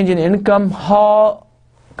a change in income, how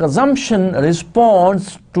consumption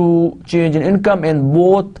responds to change in income in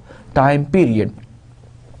both time period.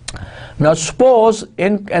 Now suppose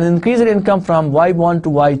an increase in income from Y1 to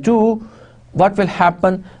Y2, what will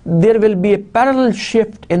happen? There will be a parallel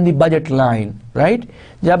shift in the budget line, right?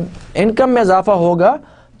 जब income में इजाफा होगा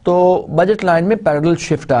तो budget line में parallel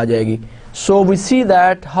shift आ जाएगी. So we see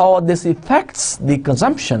that how this affects the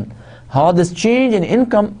consumption, how this change in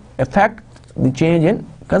income affects the change in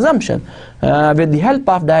consumption. With the help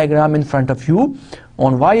of diagram in front of you,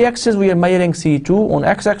 on y-axis we are measuring C2, on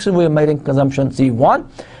x-axis we are measuring consumption C1,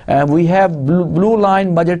 and we have blue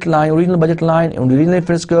line, budget line, original budget line, on the original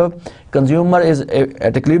indifference curve. Consumer is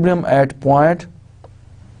at equilibrium at point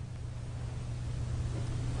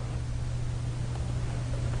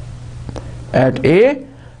at A,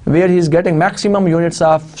 where he is getting maximum units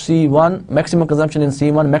of C1, maximum consumption in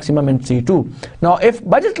C1, maximum in C2. Now if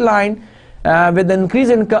budget line with the increase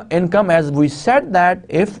in income, as we said that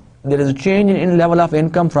if there is a change in level of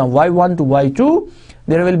income from Y1 to Y2,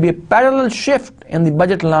 there will be a parallel shift in the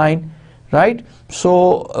budget line, right?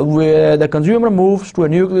 So where the consumer moves to a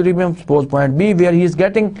new equilibrium, suppose point B, where he is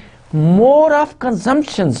getting more of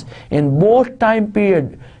consumptions in both time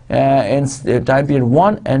period, in time period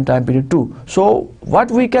 1 and time period 2. So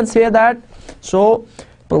what we can say that, so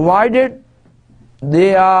provided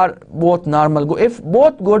they are both normal, if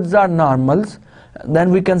both goods are normals,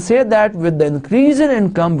 then we can say that with the increase in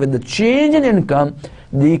income, with the change in income,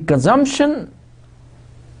 the consumption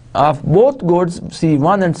of both goods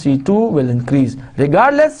C1 and C2 will increase,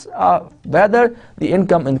 regardless of whether the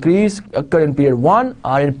income increase occur in period 1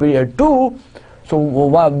 or in period 2. So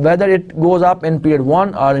whether it goes up in period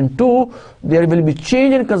 1 or in 2, there will be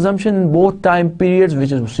change in consumption in both time periods,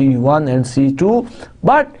 which is C1 and C2,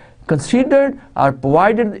 but considered or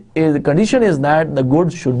provided the condition is that the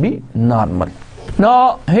goods should be normal.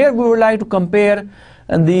 Now here we would like to compare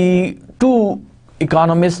the two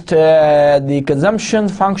economists, the consumption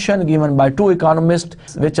function given by two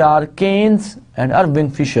economists, which are Keynes and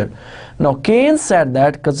Irving Fisher. Now Keynes said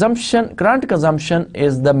that current consumption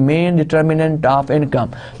is the main determinant of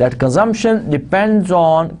income, that consumption depends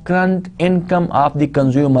on current income of the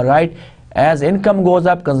consumer, right? As income goes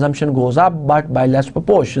up, consumption goes up, but by less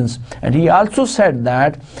proportions. And he also said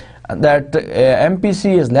that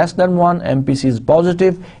MPC is less than 1, MPC is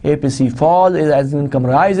positive, APC falls as income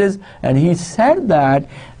rises, and he said that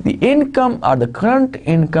the income or the current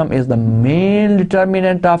income is the main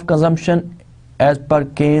determinant of consumption as per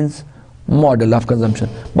Keynes' model of consumption.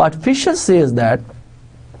 But Fisher says that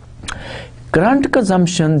current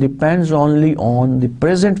consumption depends only on the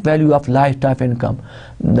present value of lifetime income.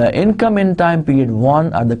 The income in time period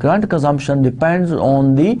 1 or the current consumption depends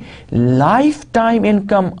on the lifetime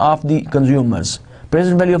income of the consumers,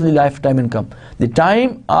 present value of the lifetime income. The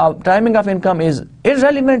timing of income is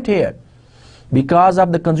irrelevant here, because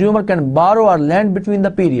of the consumer can borrow or lend between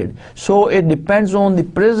the period. So it depends on the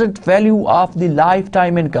present value of the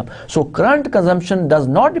lifetime income. So current consumption does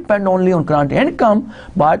not depend only on current income,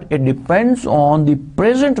 but it depends on the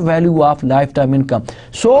present value of lifetime income.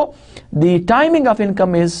 So the timing of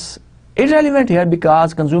income is irrelevant here,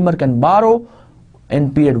 because consumer can borrow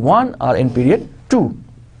in period 1 or in period 2.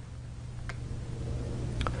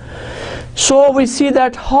 So we see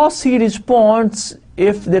that how C responds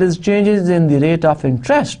if there is changes in the rate of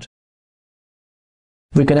interest.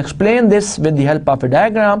 We can explain this with the help of a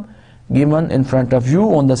diagram given in front of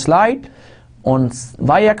you on the slide. On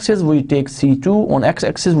y-axis we take C2, on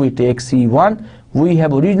x-axis we take C1. We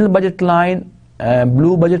have original budget line,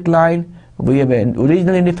 blue budget line, we have an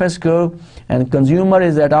original indifference curve, and consumer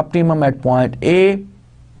is at optimum at point A.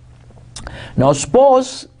 Now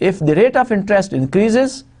suppose if the rate of interest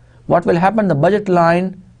increases, what will happen? The budget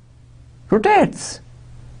line rotates,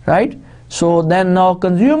 right? So then now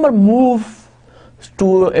consumer move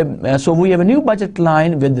to so we have a new budget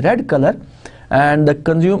line with red color, and the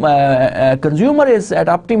consumer is at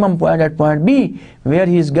optimum point at point B, where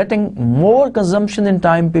he is getting more consumption in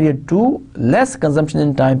time period 2, less consumption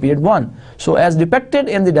in time period 1. So as depicted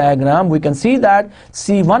in the diagram, we can see that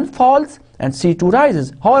C1 falls and C2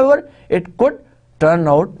 rises. However, it could turn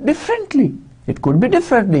out differently. It could be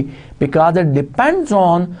differently, because it depends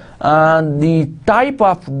on the type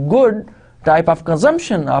of good, type of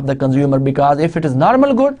consumption of the consumer. Because if it is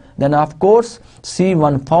normal good, then of course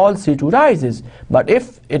C1 falls, C2 rises. But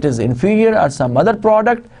if it is inferior or some other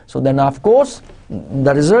product, so then of course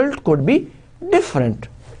the result could be different.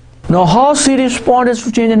 Now how C responds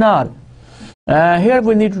to change in R? Here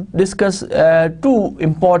we need to discuss two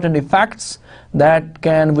important effects that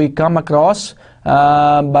can we come across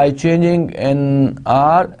by changing in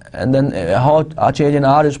R, and then how a change in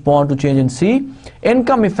R respond to change in C.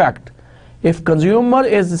 Income effect. If consumer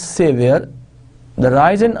is saver, the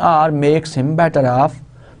rise in R makes him better off,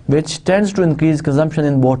 which tends to increase consumption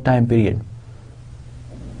in both time period.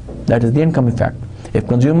 That is the income effect. If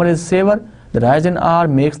consumer is saver, the rise in R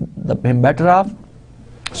makes him better off.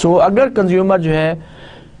 So अगर consumer जो है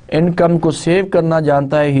income को save करना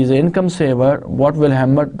जानता है, he is an income saver, what will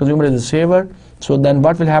happen? Consumer is a saver, so then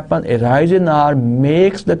what will happen? A rise in R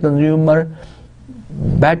makes the consumer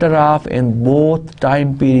better off in both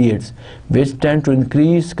time periods, which tend to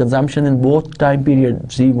increase consumption in both time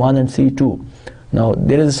periods, C1 and C2. Now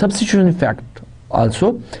there is a substitution effect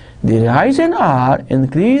also. The rise in R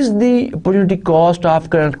increase the opportunity cost of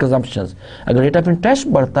current consumptions. अगर rate of interest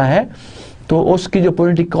बढ़ता है तो उसकी जो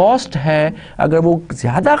opportunity cost है, अगर वो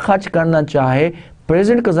ज़्यादा खर्च करना चाहे,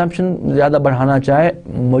 प्रेजेंट कंजम्पशन ज़्यादा बढ़ाना चाहे,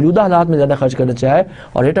 मौजूदा हालात में ज़्यादा खर्च करना चाहे,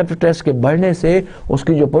 और रेट ऑफ इंटरेस्ट के बढ़ने से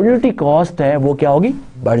उसकी जो अपॉर्चुनिटी कॉस्ट है वो क्या होगी?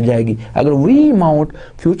 बढ़ जाएगी. अगर वही अमाउंट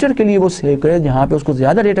फ्यूचर के लिए वो सेव करे जहाँ पे उसको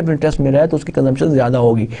ज़्यादा रेट ऑफ इंटरेस्ट मिल रहा है, तो उसकी कंजम्पशन ज़्यादा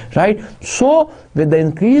होगी, right? So with the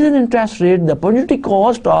increase in interest rate, the opportunity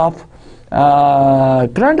cost of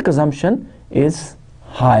current consumption is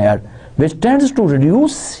higher, which tends to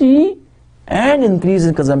reduce C and increase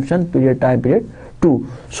in consumption time period 2.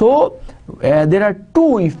 So there are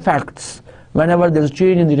two effects whenever there is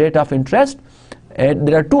change in the rate of interest.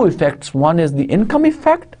 There are two effects. One is the income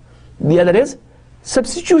effect, the other is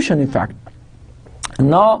substitution effect.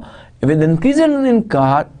 Now with increase in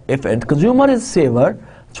car, if a consumer is saver,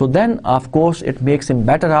 so then of course it makes him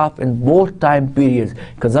better off in both time periods.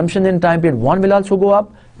 Consumption in time period 1 will also go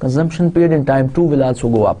up, consumption period in time 2 will also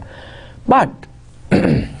go up. But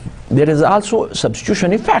there is also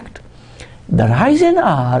substitution effect. The rise in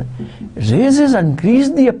R raises and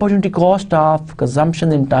increases the opportunity cost of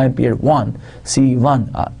consumption in time period 1,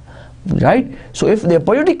 C1, right? So if the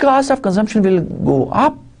opportunity cost of consumption will go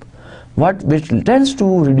up, which tends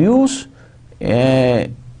to reduce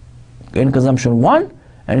in consumption 1,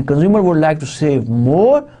 and consumer would like to save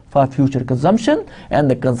more for future consumption,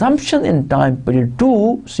 and the consumption in time period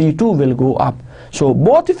 2, C2, will go up. So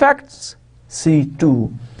both effects,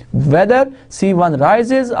 C2, whether C1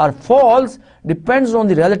 rises or falls, depends on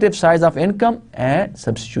the relative size of income and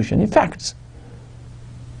substitution effects.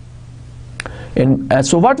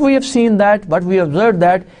 So what we have seen that, what we observed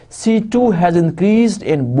that C2 has increased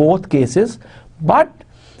in both cases, but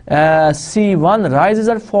C1 rises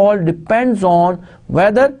or falls depends on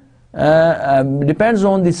whether depends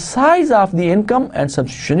on the size of the income and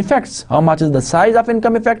substitution effects. How much is the size of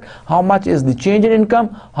income effect, how much is the change in income,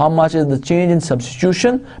 how much is the change in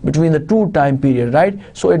substitution between the two time period, right?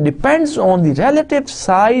 So it depends on the relative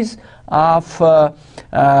size of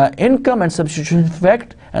income and substitution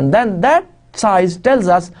effect, and then that size tells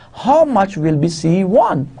us how much will be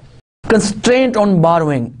C1. Constraint on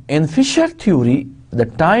borrowing. In Fisher theory, the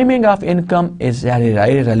timing of income is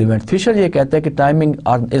irrelevant. Fisher ये कहता है कि timing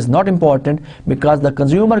is not important because the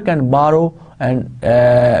consumer can borrow and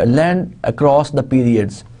lend across the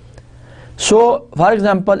periods. So, for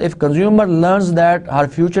example, if consumer learns that her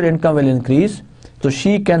future income will increase, so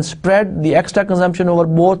she can spread the extra consumption over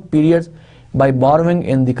both periods by borrowing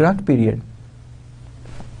in the current period.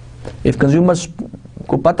 If consumer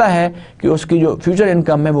को पता है कि उसकी जो future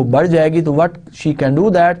income है वो बढ़ जाएगी, तो what she can do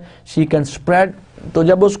that, she can spread. तो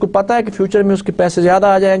जब उसको पता है कि फ्यूचर में उसके पैसे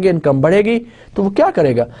ज़्यादा आ जाएंगे, इनकम बढ़ेगी, तो वो क्या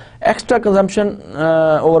करेगा, extra consumption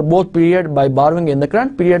over both period by borrowing in the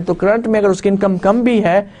current period. तो करंट में अगर उसकी इनकम कम भी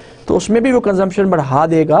है तो उसमें भी वो कंजम्पशन बढ़ा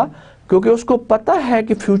देगा, क्योंकि उसको पता है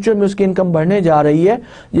कि फ्यूचर में उसकी इनकम बढ़ने जा रही है,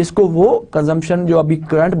 जिसको वो कंजम्पशन जो अभी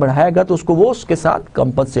करंट बढ़ाएगा तो उसको वो उसके साथ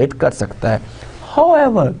कंपनसेट कर सकता है.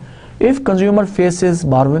 However, if consumer faces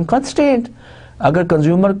borrowing constraint, अगर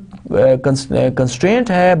कंज्यूमर कंस्ट्रेंट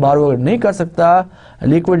है, बोरो नहीं कर सकता,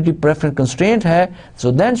 लिक्विडिटी प्रेफरेंस कंस्ट्रेंट है,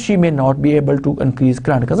 so then she may not be able to increase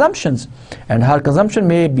current consumptions and her consumption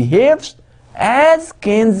may behaves as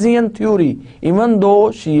Keynesian theory even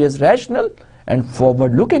though she is rational and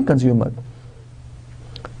forward looking consumer.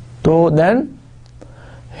 तो then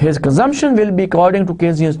his consumption will be according to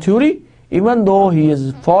Keynesian theory even though he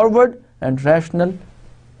is forward and rational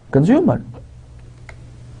consumer.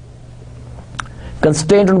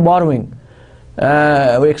 Constraint on borrowing.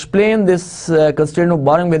 We explain this constraint of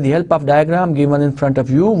borrowing with the help of diagram given in front of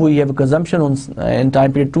you. We have a consumption on in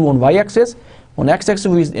time period 2 on y-axis. On x-axis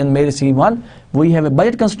we in Mary C1 we have a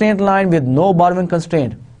budget constraint line with no borrowing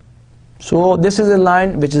constraint. So this is a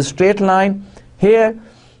line which is straight line. Here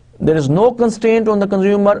there is no constraint on the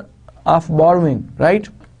consumer of borrowing, right?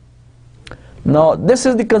 Now this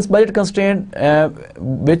is the budget constraint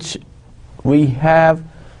which we have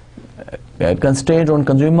constraint on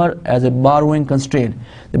consumer as a borrowing constraint.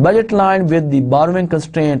 The budget line with the borrowing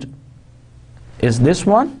constraint is this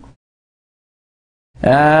one.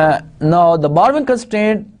 Now the borrowing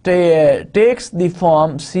constraint takes the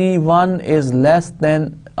form C1 is less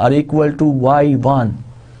than or equal to Y1.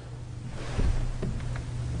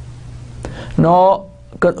 Now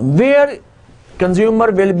where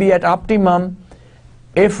consumer will be at optimum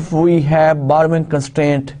if we have borrowing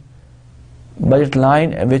constraint budget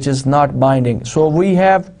line which is not binding. So we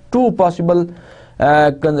have two possible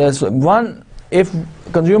one, if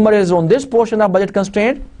consumer is on this portion of budget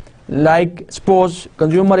constraint, like suppose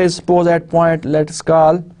consumer is at point, let's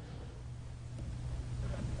call,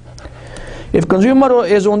 if consumer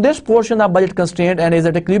is on this portion of budget constraint and is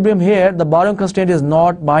at equilibrium here, the borrowing constraint is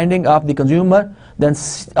not binding of the consumer, then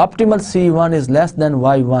optimal C1 is less than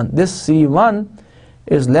Y1. This C1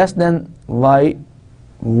 is less than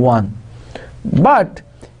Y1. But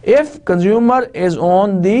if consumer is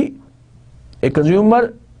on the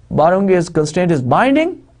consumer borrowing is constraint is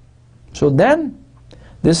binding, so then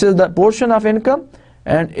this is the portion of income,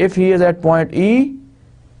 and if he is at point E,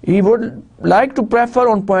 he would like to prefer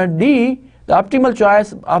on point D. The optimal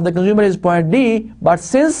choice of the consumer is point D, but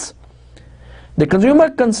since the consumer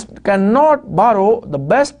cannot borrow, the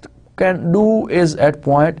best can do is at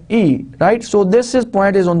point E, right? So this is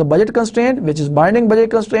point is on the budget constraint, which is binding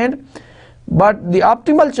budget constraint, but the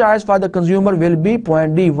optimal choice for the consumer will be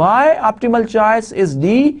point D. Why optimal choice is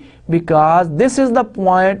D? Because this is the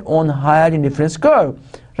point on higher indifference curve,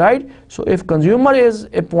 right? So if consumer is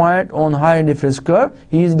a point on higher indifference curve,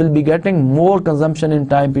 he will be getting more consumption in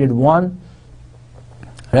time period 1,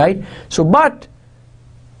 right? So but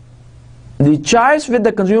the choice with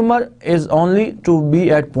the consumer is only to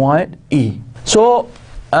be at point E. So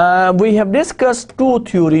we have discussed two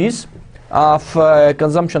theories of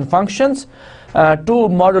consumption functions, two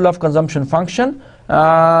model of consumption function,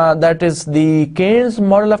 that is the Keynes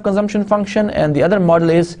model of consumption function, and the other model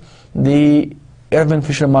is the Irving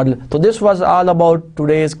Fisher model. So this was all about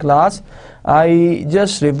today's class. I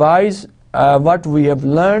just revise what we have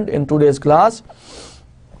learned in today's class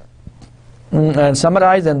and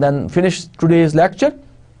summarize and then finish today's lecture.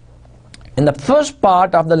 In the first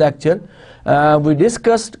part of the lecture, we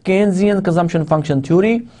discussed Keynesian consumption function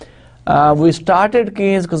theory. We started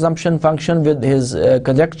Keynes consumption function with his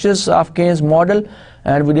conjectures of Keynes model,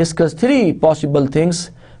 and we discussed three possible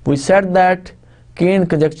things. We said that Keynes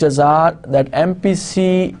conjectures are that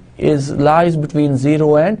MPC lies between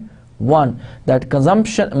 0 and 1, that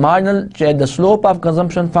the slope of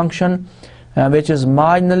consumption function, which is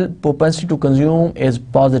marginal propensity to consume, is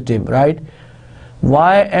positive, right?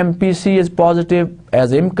 Why MPC is positive?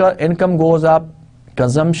 As income goes up,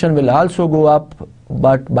 consumption will also go up,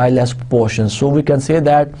 but by less proportion. So we can say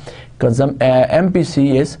that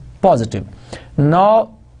MPC is positive.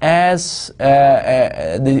 Now, as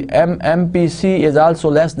the MPC is also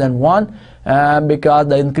less than 1, because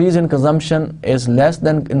the increase in consumption is less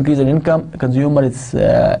than increase in income, consumer is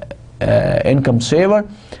income saver,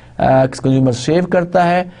 consumer save karta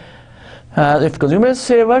hai. If consumer is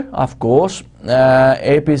saver, of course,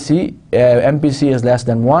 MPC is less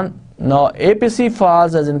than 1. Now APC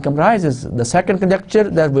falls as income rises. The second conjecture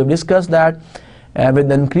that we've discussed, that with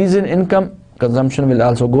the increase in income, consumption will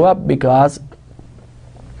also go up, because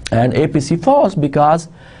and APC falls because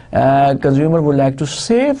consumer would like to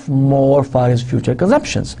save more for his future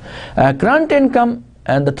consumptions. Current income,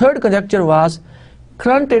 and the third conjecture was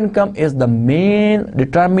current income is the main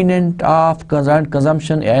determinant of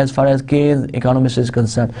consumption as far as Keynes economist is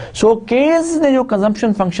concerned. So Keynes ने जो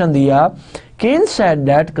consumption function दिया, Keynes said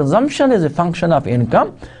that consumption is a function of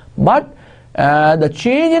income, but the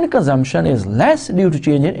change in consumption is less due to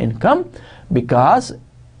change in income, because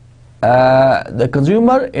the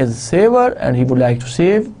consumer is a saver and he would like to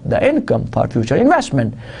save the income for future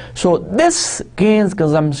investment. So this Keynes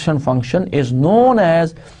consumption function is known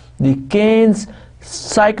as the Keynes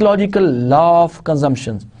psychological law of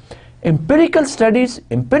consumption. Empirical studies,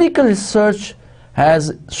 empirical research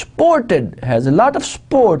has a lot of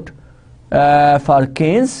support for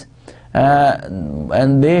Keynes,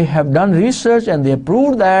 and they have done research and they have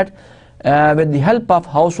proved that with the help of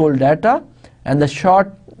household data and the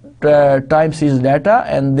short time series data,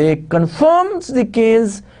 and they confirms the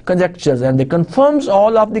Keynes conjectures, and they confirms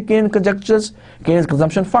all of the Keynes conjectures, Keynes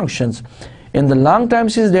consumption functions in the long time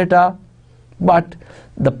series data. But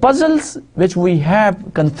the puzzles which we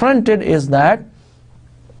have confronted is that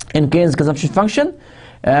in Keynes consumption function,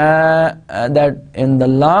 that in the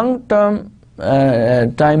long time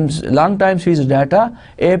series data,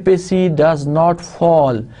 APC does not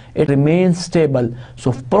fall, it remains stable.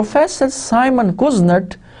 So Professor Simon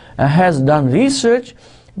Kuznets has done research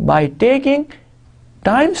by taking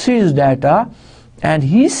time series data, and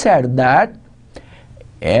he said that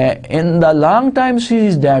in the long time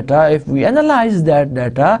series data, if we analyze that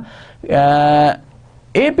data,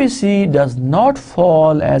 APC does not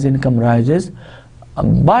fall as income rises,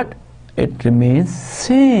 but it remains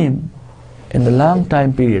same in the long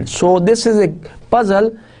time period. So this is a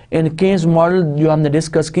puzzle in Keynes model जो हमने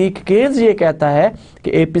discuss की. Keynes ये कहता है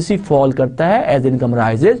कि APC fall करता है as income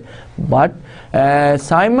rises, but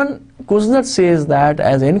Simon Kuznets says that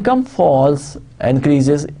as income falls,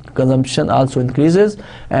 increases, consumption also increases,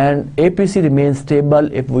 and APC remains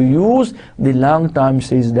stable if we use the long time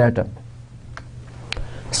series data.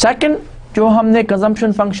 Second, जो हमने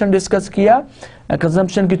consumption function discuss किया,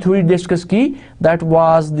 consumption की theory discuss की, that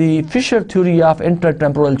was the Fisher theory of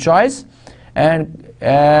intertemporal choice, and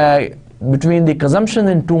between the consumption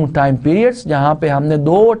in two time periods, जहाँ पे हमने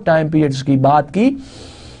दो time periods की बात की.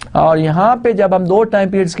 और यहाँ पे जब हम दो टाइम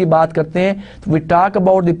पीरियड्स की बात करते हैं, तो we talk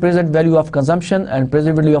about the present value of consumption and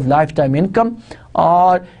present value of life time income,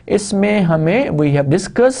 और इसमें हमें we have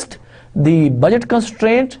discussed the budget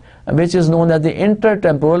constraint which is known as the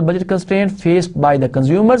intertemporal budget constraint faced by the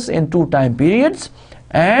consumers in two time periods,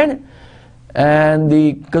 and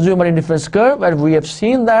the consumer indifference curve, where we have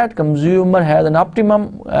seen that consumer has an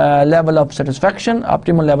optimum level of satisfaction,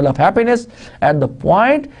 optimal level of happiness at the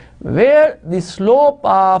point where the slope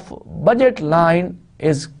of budget line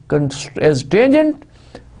is tangent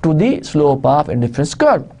to the slope of indifference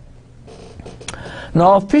curve.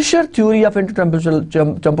 Now Fisher theory of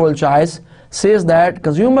intertemporal choice says that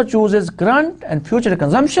consumer chooses current and future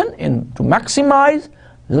consumption to maximize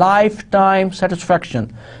lifetime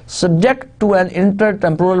satisfaction subject to an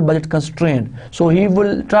intertemporal budget constraint. So he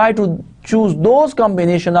will try to choose those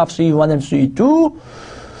combination of C1 and C2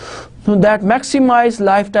 that maximize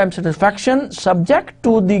lifetime satisfaction subject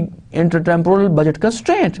to the intertemporal budget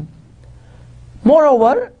constraint.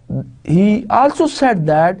 Moreover, he also said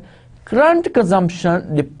that current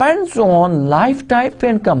consumption depends on lifetime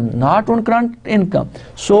income, not on current income.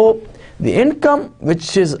 So the income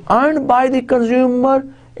which is earned by the consumer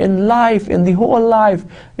in life, in the whole life,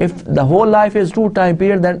 if the whole life is 2 time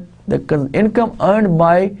period, then the income earned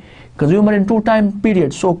by consumer in 2 time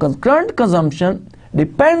periods. So current consumption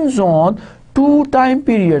depends on 2 time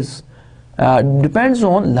periods, depends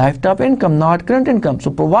on lifetime income, not current income.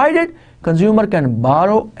 So provided consumer can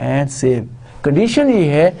borrow and save. Condition ये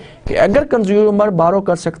है कि अगर consumer बारो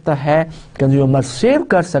कर सकता है, consumer save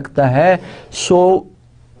कर सकता है, सो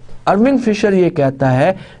अर्विंग फिशर ये कहता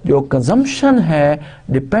है जो कंजम्पशन है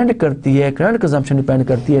डिपेंड करती है, करंट कंजम्पशन डिपेंड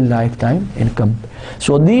करती है life time income.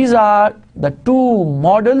 So these are the 2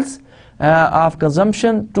 models of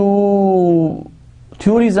consumption, 2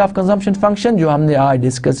 theories of consumption function जो हमने आज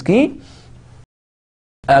डिस्कस की.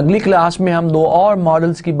 अगली क्लास में हम 2 और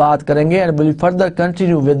मॉडल्स की बात करेंगे and will further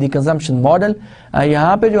continue with the consumption model.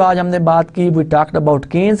 यहाँ पे जो आज हमने बात की, we talked about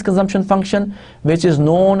Keynes consumption function which is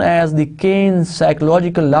known as the Keynes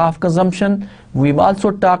psychological law of consumption. We also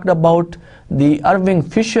talked about the अर्विंग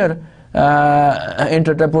Fisher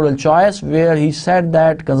intertemporal choice, where he said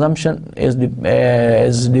that consumption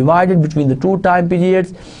is divided between the 2 time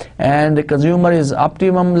periods, and the consumer is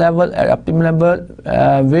optimum level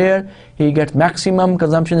where he gets maximum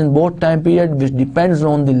consumption in both time period, which depends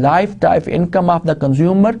on the lifetime income of the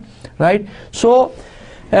consumer, right? So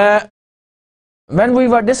when we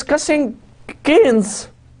were discussing Keynes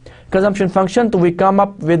consumption function, so we come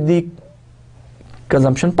up with the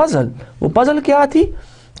consumption puzzle. वो puzzle क्या थी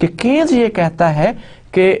कि Keynes ये कहता है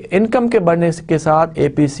कि income के बढ़ने के साथ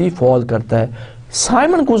एपीसी फॉल करता है.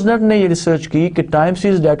 साइमन कुजनर ने ये रिसर्च की कि टाइम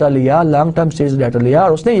सीरीज डाटा लिया, लॉन्ग टर्म सीरीज डाटा लिया,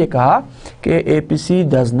 और उसने ये कहा कि APC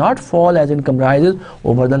does not fall as income rises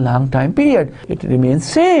over the long time period, it remains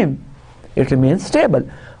same, it remains stable.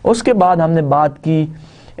 उसके बाद हमने बात की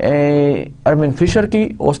अर्विन फिशर की,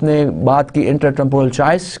 उसने बात की इंटरटेम्पोरल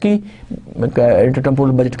चॉइस की,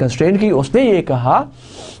 इंटरटेम्पोरल बजट कंस्ट्रेंट की. उसने ये कहा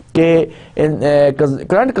कि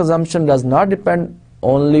current consumption does not depend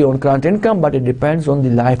only on current income, but it depends on the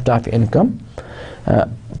lifetime income,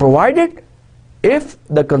 provided if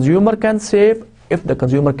the consumer can save, if the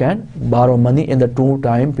consumer can borrow money in the 2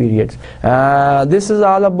 time periods. This is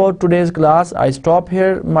all about today's class. I stop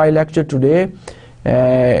here my lecture today.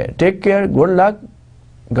 Take care, good luck,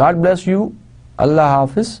 God bless you, Allah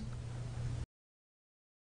Hafiz.